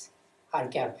reweight are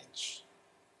garbage.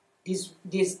 The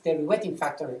reweighting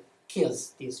factor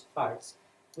kills these parts,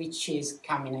 which is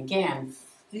coming again.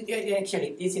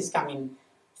 Actually, this is coming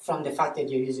from the fact that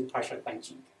you're using partial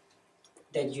quenching,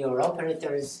 that your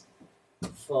operators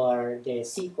for the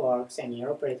C quarks and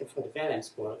your operator for the valence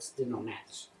quarks do not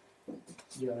match.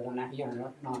 You're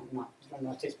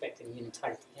not expecting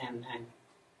unitarity,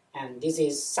 and this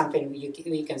is something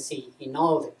we can see in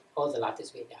all the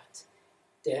lattice we got.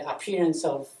 The appearance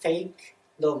of fake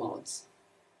low modes,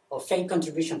 or fake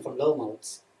contribution from low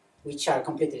modes, which are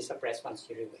completely suppressed once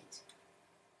you reweight.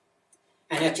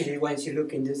 And actually, once you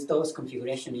look in those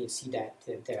configurations, you see that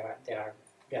they are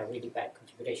really bad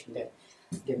configuration.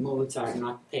 The modes are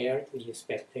not paired. We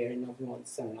expect pairing of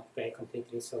modes and not paired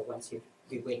completely. So once you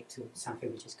reweight to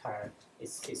something which is chiral,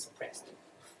 it's suppressed.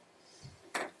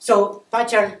 So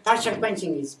partial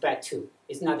quenching is bad too.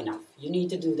 It's not enough. You need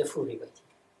to do the full reweighting.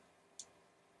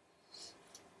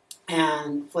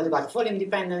 And for the volume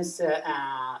dependence,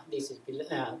 this is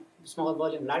small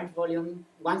volume, large volume.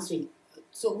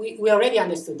 We already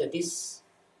understood that this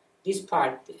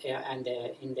part and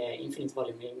in the infinite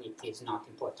volume limit is not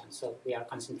important. So we are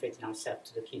concentrating ourselves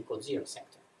to the Q equals 0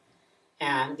 sector.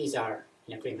 And these are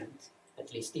in agreement.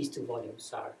 At least these two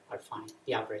volumes are fine,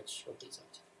 the average of these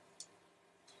objects.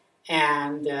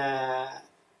 And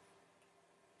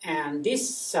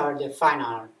these are the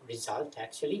final result,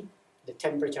 actually. the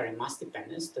temperature and mass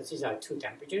dependence. So these are two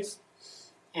temperatures,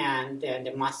 and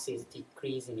the mass is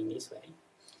decreasing in this way.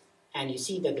 And you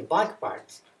see that the bulk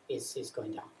part is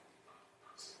going down.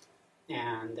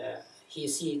 And you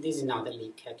see, this is not a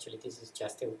leak, actually. This is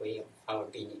just a way of our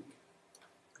being.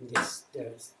 This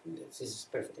is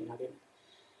perfectly not it.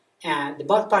 And the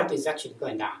bulk part is actually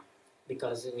going down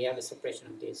because we have a separation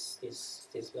of this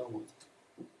low mode.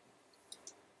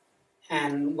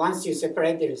 And once you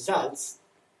separate the results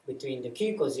between the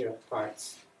q=0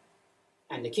 parts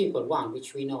and the q=1,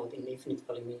 which we know in the infinite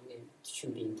volume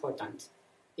should be important,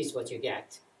 is what you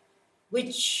get,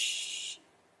 which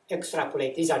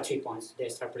extrapolate. These are 3 points. The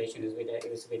extrapolation is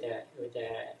with a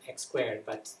x squared,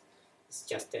 but it's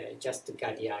just to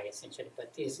guide the eye essentially.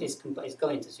 But it's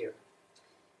going to 0.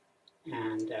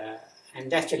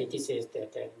 And actually, this is the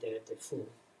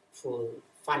full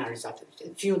final result.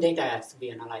 Few data has to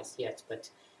be analyzed yet, but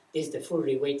this is the full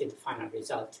reweighted final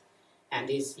result. And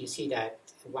this, you see that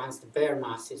once the bare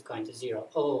mass is going to 0,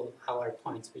 all our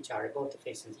points which are above the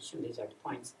phase transition, these are the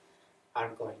points,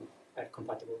 are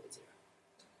compatible with 0.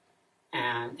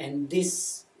 And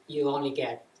this you only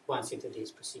get once you do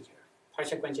this procedure.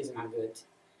 Partial quantities are not good,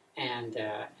 and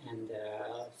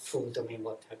full domain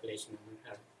work calculation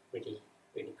are really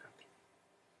crappy.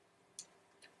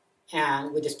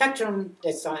 And with the spectrum,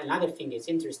 that's another thing that's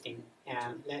interesting.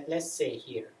 Let's say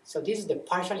here. So this is the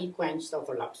partially quenched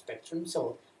overlap spectrum.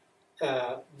 So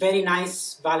very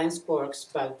nice valence quarks,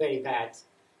 but very bad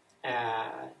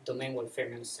domain wall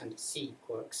fermions and C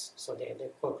quarks. So the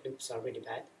quark loops are really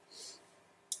bad.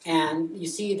 And you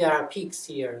see there are peaks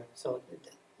here. So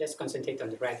let's concentrate on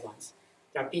the red ones.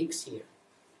 There are peaks here.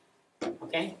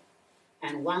 Okay.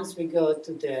 And once we go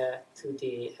to the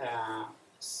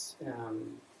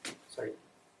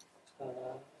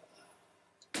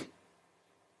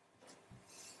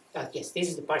yes, this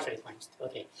is the partially quenched.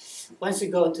 Okay. Once we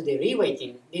go to the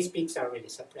reweighting, these peaks are really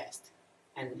suppressed,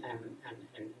 and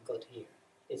go to here.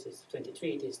 This is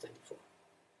 23. This is 24.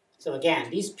 So again,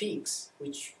 these peaks,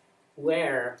 which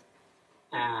were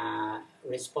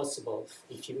responsible,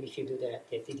 if you do the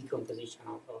decomposition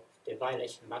of the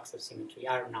violation of axial symmetry,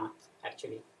 are not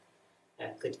actually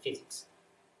good physics.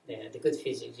 The good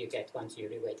physics you get once you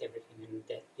reweight everything, and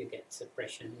that you get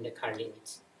suppression in the car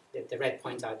limits. The red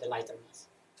points are the lighter mass.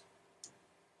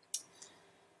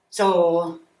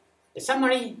 So the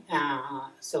summary,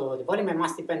 so the volume and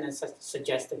mass dependence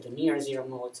suggests that the near zero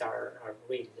modes are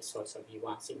really the source of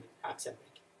U1 symmetry axial breaking.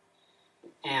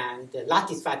 And the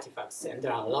lattice artifacts, and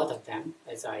there are a lot of them,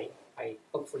 as I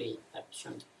hopefully have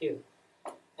shown to you,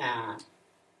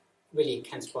 really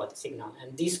can spot the signal.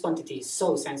 And this quantity is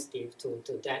so sensitive to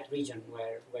that region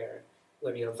where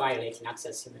you're violating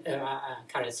axial symmetry,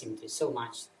 chiral symmetry so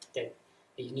much that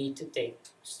you need to take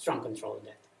strong control of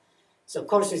that. So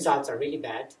coarse results are really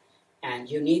bad, and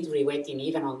you need reweighting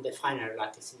even on the finer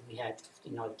lattices we had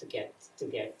in order to get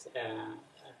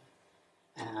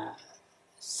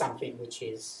something which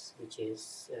is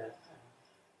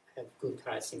have good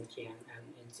chiral symmetry and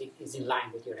is in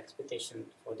line with your expectation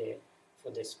for the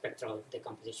spectral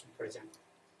decomposition, for example.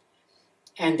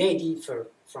 And they differ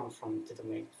from the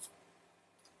domain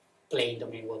plain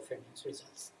domain wall fermions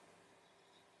results.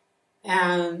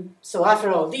 And so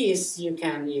after all this, you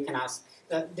can ask.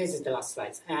 This is the last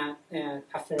slide.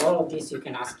 After all of this, you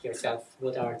can ask yourself,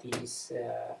 what are these?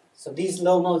 So these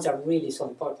low modes are really so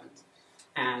important,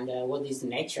 and what is the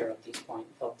nature of this point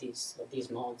of these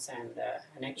modes? And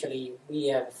actually, we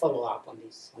have a follow up on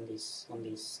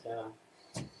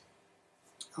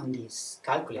this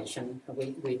calculation.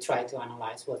 We try to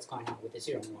analyze what's going on with the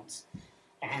zero modes,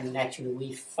 and actually,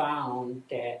 we found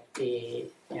that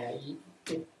they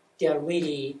are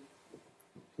really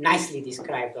nicely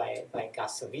described by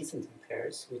Gasso-Vincent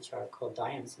pairs, which are called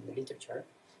dyons in the literature,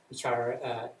 which are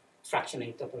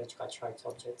fractionally topological charged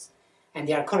objects, and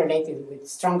they are correlated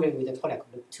strongly with the Pollack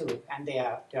loop too, and they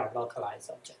are localized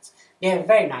objects. They have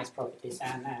very nice properties,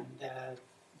 and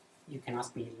you can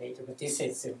ask me later, but this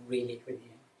is a really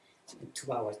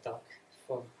 2-hour talk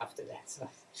for after that. So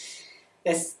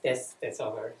that's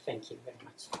over. Thank you very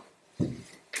much.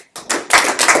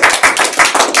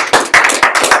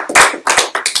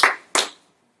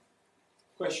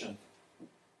 Question.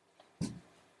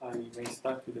 I may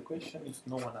start with the question if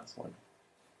no one has one.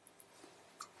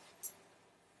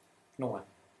 No one.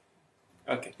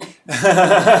 Okay.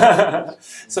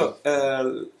 So,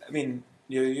 I mean,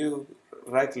 you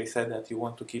rightly said that you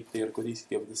want to keep the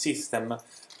ergodicity of the system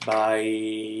by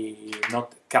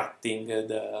not cutting in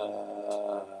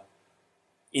the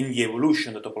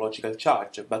evolution the topological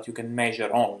charge, but you can measure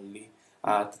only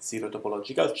at zero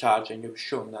topological charge, and you've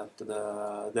shown that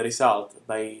the result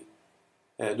by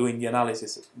doing the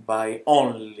analysis by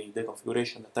only the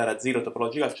configuration that are at zero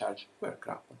topological charge, we're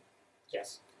crap.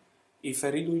 Yes. If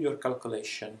I redo your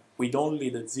calculation with only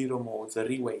the zero modes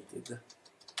reweighted,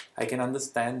 I can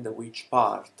understand which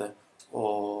part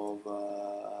of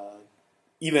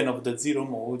even of the zero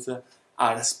modes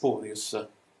are spurious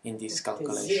in this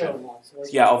calculation. The zero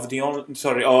modes. Yeah, of the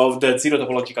of the zero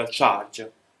topological charge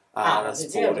are the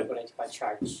zero spurious. topological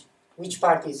charge. Which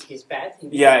part is bad?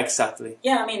 Yeah, exactly.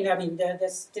 Yeah, I mean,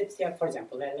 that's yeah. For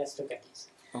example, let's look at this.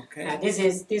 Okay. This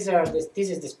is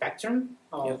the spectrum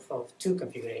of two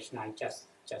configuration. I just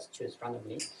choose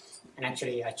randomly, and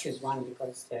actually I choose one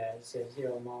because there's a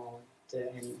zero mode,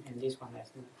 and this one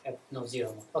has no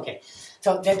zero mode. Okay,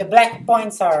 so the black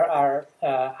points are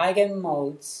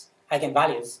eigenmodes,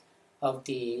 eigenvalues of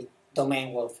the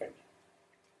domain wall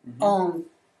fermion on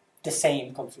the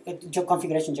same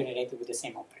configuration generated with the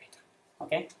same operator.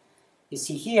 Okay, you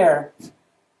see here,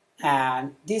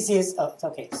 and this is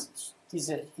okay. This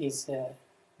is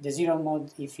the zero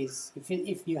mode.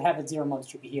 If you have a zero mode, it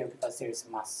should be here because there is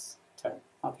a mass term.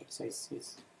 Okay, so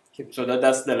it's so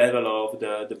that's the level of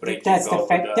the breaking. That's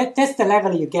the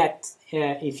level you get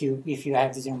if you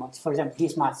have the zero mode. For example,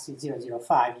 this mass is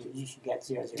 005. You should get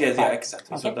 005. Yeah,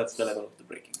 exactly. Okay? So that's the level of the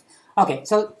breaking. Okay,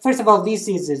 so first of all, this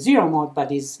is a zero mode, but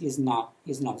this is not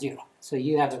zero. So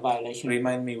you have a violation.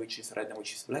 Remind me which is red and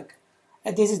which is black.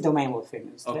 This is domain wall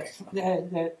fermions.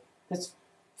 Okay. Let's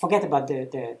forget about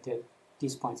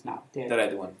these points now. The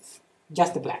red one.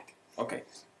 Just the black. Okay.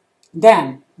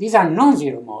 Then these are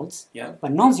non-zero modes. Yeah.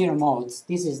 But non-zero modes,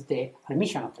 this is the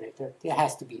Hermitian operator. It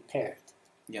has to be paired.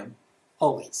 Yeah.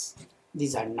 Always.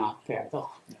 These are not paired at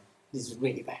all. Yeah. This is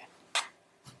really bad.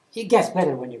 It gets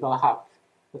better when you go up,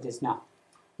 but it's not.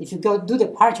 If you go do the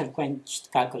partial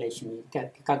quenched calculation, you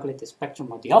calculate the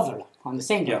spectrum of the overlap on the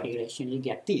same configuration. You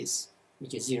get this,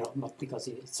 which is zero, but because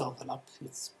it's overlap,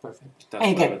 it's perfect. And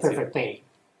you get perfect pairing.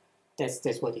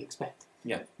 That's what you expect.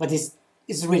 Yeah. But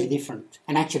it's really different.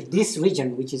 And actually, this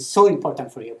region, which is so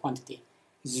important for your quantity,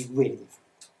 is really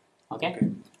different. Okay?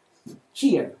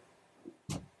 Here,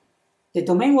 the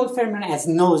domain wall fermion has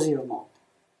no zero mode.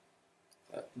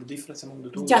 The difference among the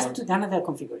two? Just another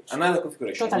configuration. Another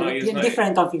configuration. Totally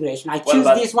different configuration. I choose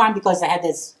this one because I had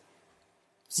this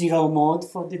zero mode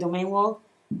for the domain wall,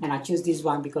 and I choose this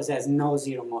one because it has no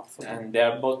zero mode for them. And they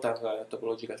are both have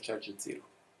topological charge at zero.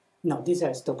 No, these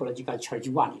are topological charge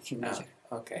 1 if you measure.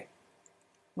 Okay.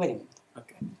 Wait a minute.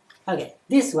 Okay. Okay,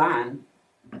 this one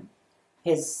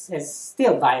has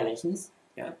still violations.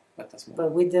 Yeah, but that's more.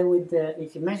 But with the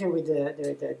if you measure with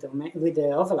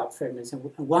the overlap fermions,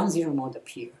 one zero mode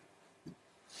appear.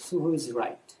 So who is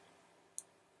right?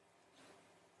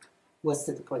 What's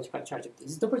the topological charge of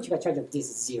this? The topological charge of this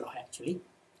is 0 actually.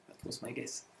 That was my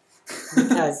guess.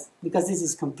 because this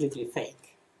is completely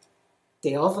fake.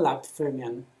 The overlapped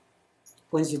fermion,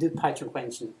 once you do partial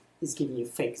quenching, is giving you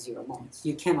fake zero modes.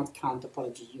 You cannot count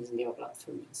topology using the overlapped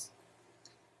fermions.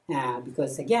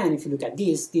 Because again, if you look at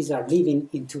these are living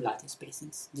in two lattice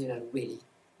spacings. These are really,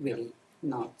 really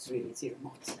not really zero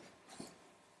modes.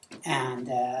 And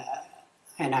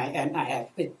I have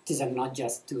these are not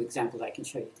just two examples. I can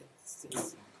show you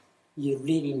this. You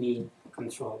really need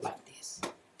control like this.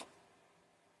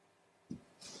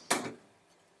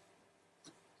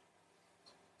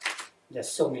 There's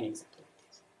so many examples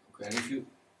like this. Okay,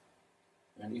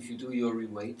 and if you do your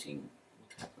reweighting,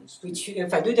 what happens? Which,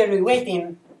 if I do the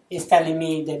reweighting, it's telling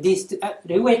me that this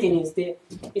reweighting is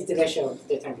the ratio of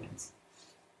determinants.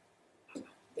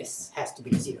 This has to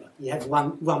be 0. You have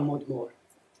one mode more.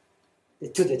 The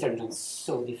two determinants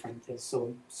so different,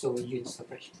 so huge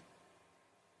separation.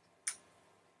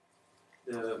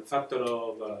 The factor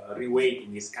of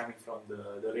reweighting is coming from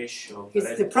the ratio. Of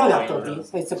It's the product of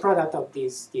these. It's the product of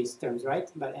these terms, right?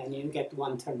 And you get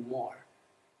one term more.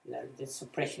 The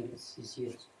suppression is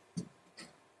huge.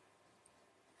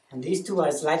 And these two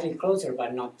are slightly closer,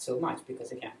 but not so much,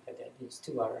 because again, these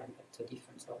two are so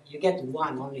different. So you get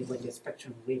one only when the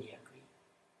spectrum really agree.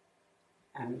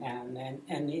 And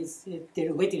the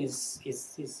reweighting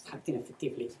is acting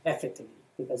effectively,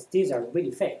 because these are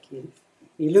really fake.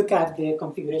 You look at the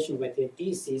configuration where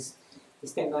this is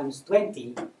 10 minus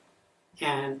 20,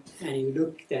 and you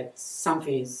look that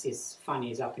something is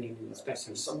funny is happening in the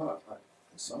spectrum. Somehow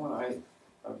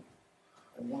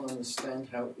I want to understand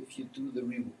how, if you do the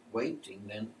reweighting,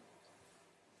 then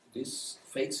this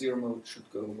fake zero mode should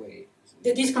go away.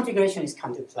 This configuration is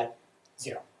counted like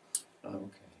 0.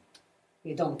 Okay.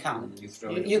 You don't count.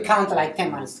 You count like 10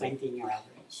 minus 20 in your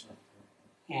average.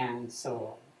 And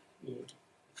so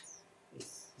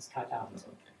it's cut out.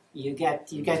 Okay. You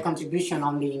get contribution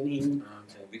only in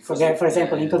Okay, for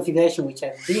example in configuration which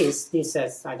has this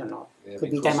has I don't know,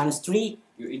 could be 10⁻3.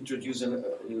 You introduce a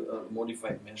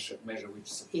modified measure which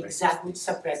suppresses Exactly,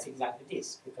 suppress exactly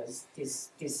this because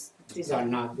these are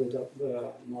not good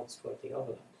modes for the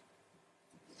overload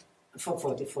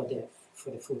for the full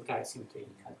chiral symmetry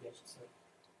calculation. Sorry.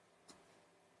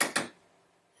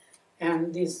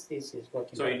 And this is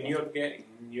working. So in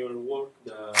your work,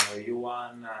 the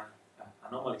U1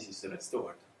 anomalies is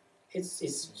restored. It's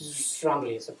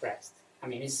strongly suppressed. I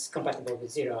mean, it's compatible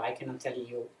with 0. I cannot tell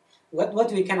you.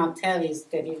 What we cannot tell is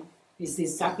that is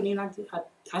this happening at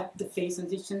the phase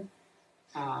transition?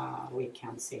 We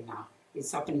can't say now.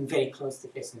 It's happening very close to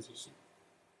phase transition.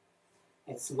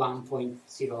 It's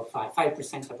 1.05,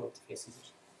 5% above the phase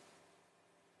transition.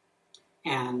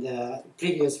 And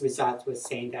previous result was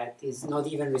saying that it's not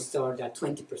even restored at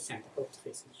 20% above the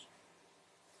phase transition.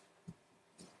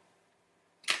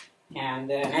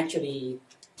 And actually,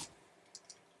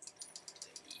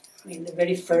 in the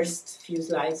very first few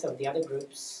slides of the other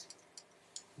groups,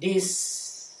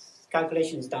 this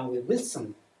calculation is done with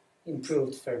Wilson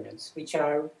improved fermions, which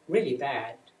are really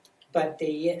bad, but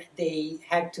they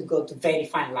had to go to very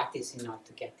fine lattice in order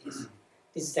to get this.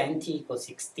 This is NT equals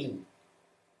 16,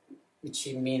 which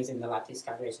means in the lattice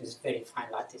calculation is very fine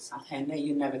lattice, and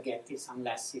you never get this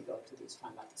unless you go to this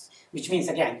fine lattice. Which means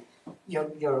again, your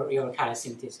chiral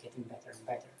symmetry is getting better and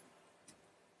better.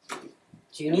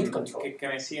 So you need control.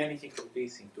 Can I see anything of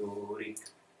this into Rick?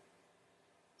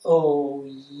 Oh,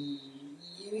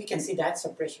 you can see that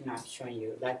suppression I've shown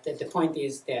you. That the point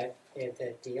is that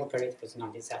the operator is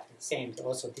not exactly the same.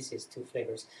 Also, this is two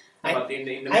flavors. No, but in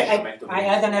the measurement of Rick.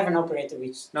 I don't have an operator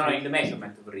which. No, in the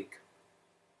measurement of Rick.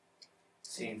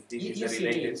 Since this is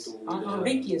related to on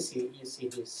Rick, you see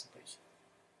this suppression.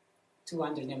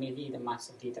 200 MeV, the mass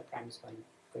of theta prime is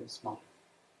going small.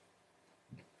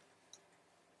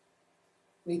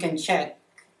 We can check.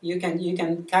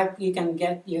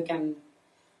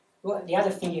 Well, the other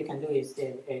thing you can do is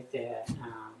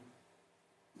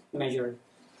measure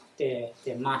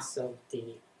the mass of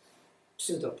the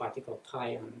pseudo particle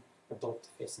pion above the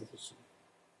phase transition,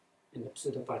 and the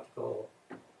pseudo particle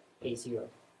A0.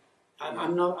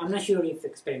 I'm not sure if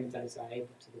experimenters are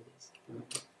able to do this.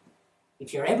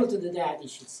 If you're able to do that, you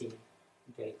should see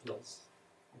very close.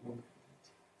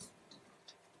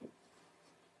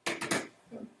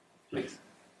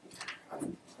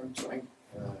 I'm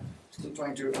still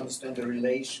trying to understand the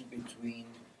relation between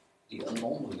the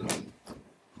anomaly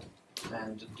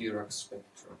and the Dirac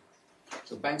spectrum.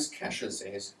 So Banks-Kasher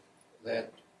says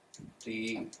that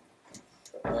the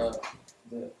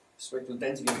spectral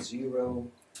density of 0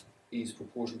 is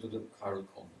proportional to the chiral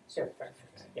comments. Sure, perfect.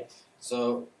 Okay. Yes.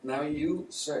 So now you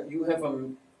have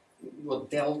your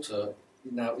delta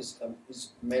now is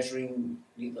measuring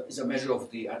is a measure of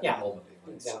the anomaly.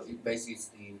 Right? Exactly. So it basically is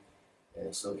the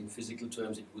so in physical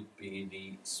terms it would be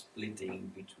the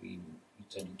splitting between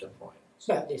eta and eta prime.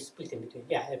 Well, the splitting between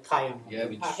the pion. Yeah,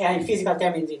 which in physical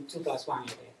terms in 2 plus 1.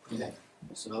 Exactly.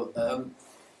 So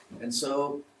and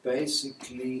so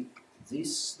basically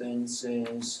this then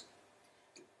says.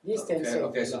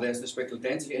 Okay, so there's the spectral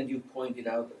density, and you pointed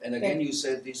out, and again you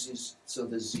said this is, so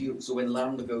the 0, so when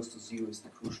lambda goes to 0 is the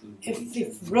crucial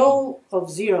if rho of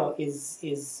 0 is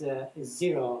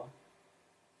 0,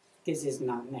 this is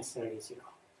not necessarily 0,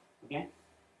 okay?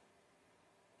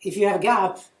 If you have a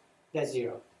gap, that's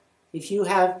 0. If you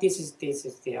have, this is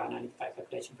the unidentified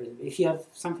calculation principle. If you have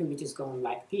something which is going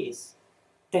like this,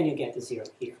 then you get a 0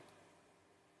 here.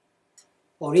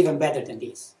 Or even better than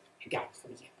this, a gap, for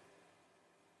example.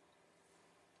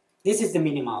 This is the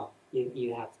minimal you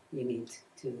need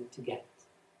to get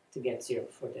 0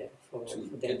 for get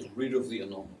rid of the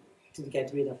anomaly. To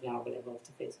get rid of the anomaly above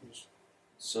the phase transition.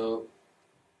 So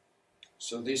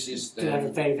this is to have a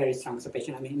very, very strong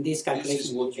suppression. I mean, in this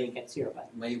calculation what you get 0,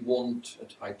 but may want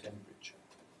at high temperature.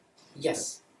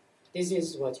 yes, this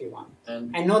is what you want.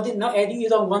 And you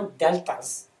don't want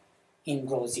deltas in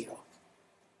rho 0,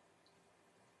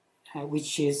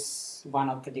 which is one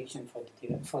of prediction for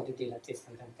the lattice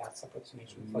and then that's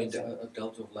approximation. A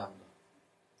delta of lambda.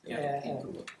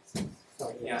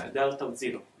 Sorry. Yeah, delta of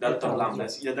 0. Delta of lambda.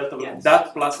 Yes. Yeah, delta of Yes.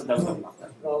 that plus delta of lambda.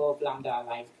 Rho of lambda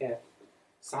like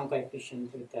some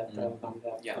coefficient with delta of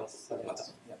lambda plus delta.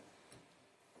 Yeah.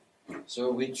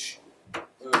 So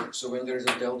so when there is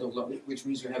a delta of lambda, which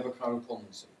means you have a chiral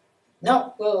condensate.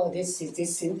 No, well, this in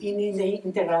the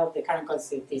integral of the current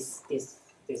constant this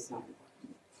not.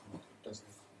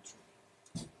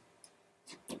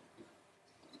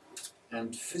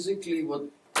 And physically,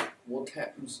 what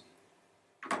happens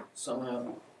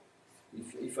somehow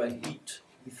if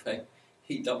I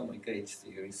heat up my gauge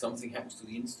theory. Something happens to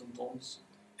the instantons.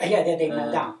 Yeah, they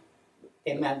melt down.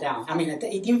 They melt down. I mean, at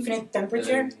infinite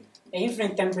temperature,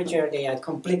 they are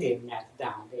completely melt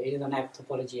down. You don't have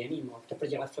topology anymore,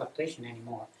 topological fluctuation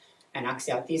anymore. And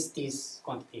axial, this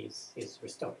quantity is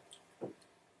restored.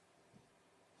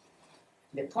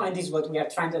 The point is, what we are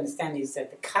trying to understand is that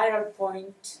the chiral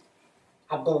point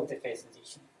above the phase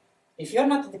transition. If you're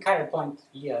not at the chiral point,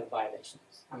 you have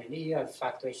violations. I mean, you have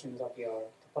fluctuations of your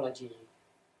topology,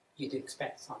 you do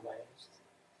expect some violations.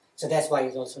 So that's why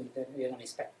it's also, you don't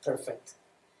expect perfect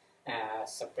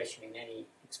suppression in any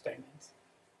experiment.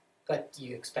 But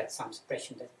you expect some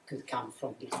suppression that could come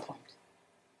from this point,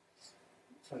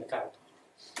 from the chiral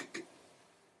point.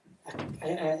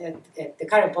 At the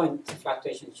chiral point,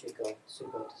 fluctuation should go to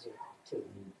 0 too.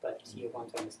 But you want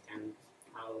to understand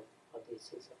how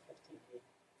this is affecting it.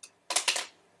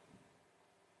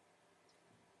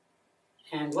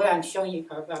 And what I've shown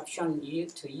you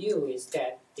to you is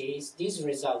that these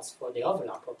results for the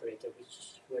overlap operator,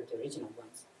 which were the original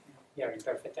ones, they are in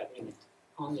perfect agreement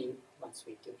only once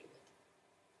we do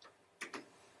it.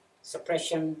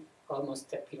 Suppression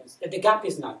almost appears. The gap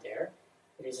is not there.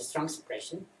 There is a strong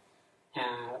suppression,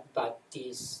 but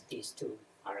these two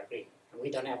are agreeing. And we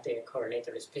don't have the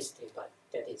correlator explicitly, but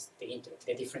that is the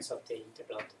difference of the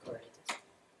integral of the correlators.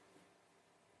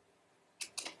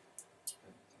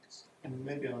 And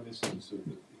maybe I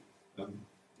misunderstood, but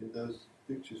in those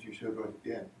pictures you showed right at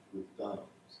the end with the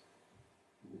diamonds,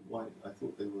 why? I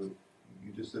thought they were.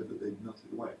 You just said that they'd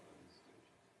melted away by this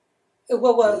stage.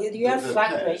 Well, you have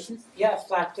fluctuations. You have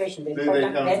fluctuation.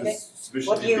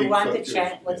 What you want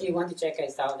to check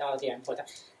is how they are important.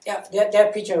 Yeah,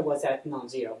 their picture was at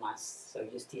non-zero mass, so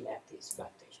you still have this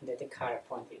fluctuation. That the chiral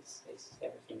point is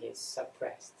everything is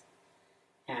suppressed,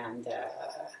 and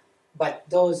but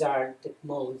those are the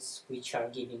modes which are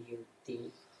giving you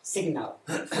the signal.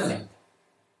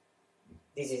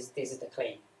 This is the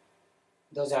claim.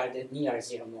 Those are the near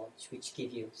zero modes which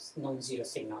give you non-zero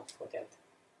signal for that.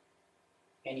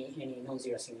 Any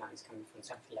non-zero signal is coming from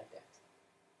something like that.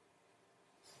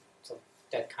 So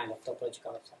that kind of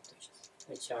topological fluctuations,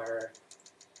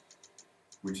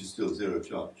 which is still zero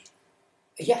charge.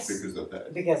 Yes, because of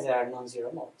that. Because they are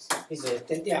non-zero modes. These are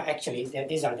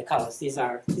these are the colors. This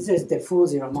is the full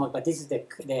zero mode, but this is the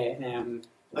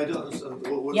I don't understand.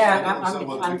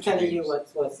 I'm telling you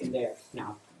what's in there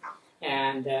now,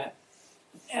 and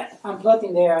I'm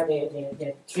plotting there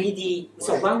the 3D.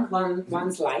 So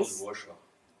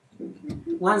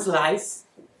one slice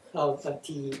of a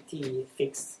T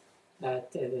fixed the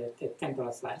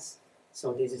temporal slice.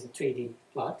 So this is a 3D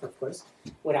plot, of course.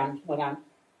 What I'm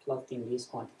plotting this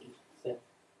quantity, the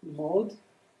mode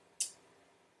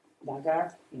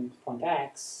dagger in point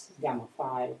x, gamma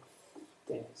phi,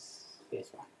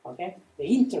 this one. Okay, the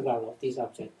integral of this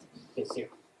object is 0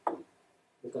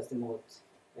 because the mode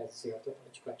has 0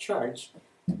 topological charge,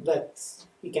 but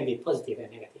it can be positive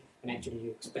and negative, and actually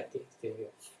you expect it to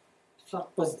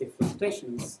have positive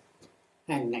fluctuations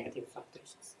and negative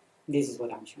fluctuations. This is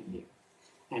what I'm showing you,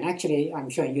 and actually I'm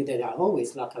showing you that they are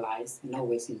always localized and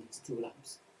always in these two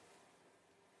labs,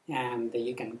 and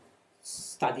you can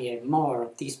study more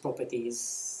of these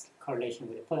properties, correlation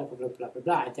with the polar group, blah blah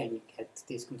blah, and then you get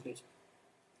this conclusion.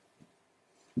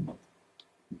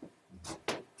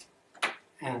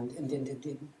 And then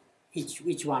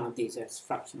each one of these is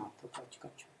fractional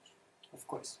topological charge, of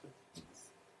course. But it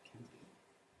can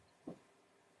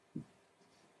be.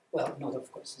 Well, not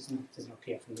of course. It's not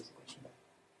clear from this equation. But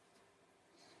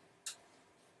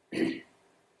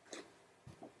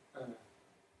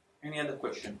Any other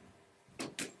question?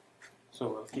 So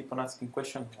we'll keep on asking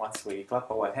questions once we clap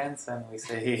our hands and we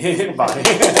say bye.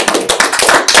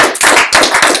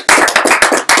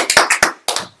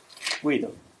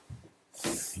 Guido.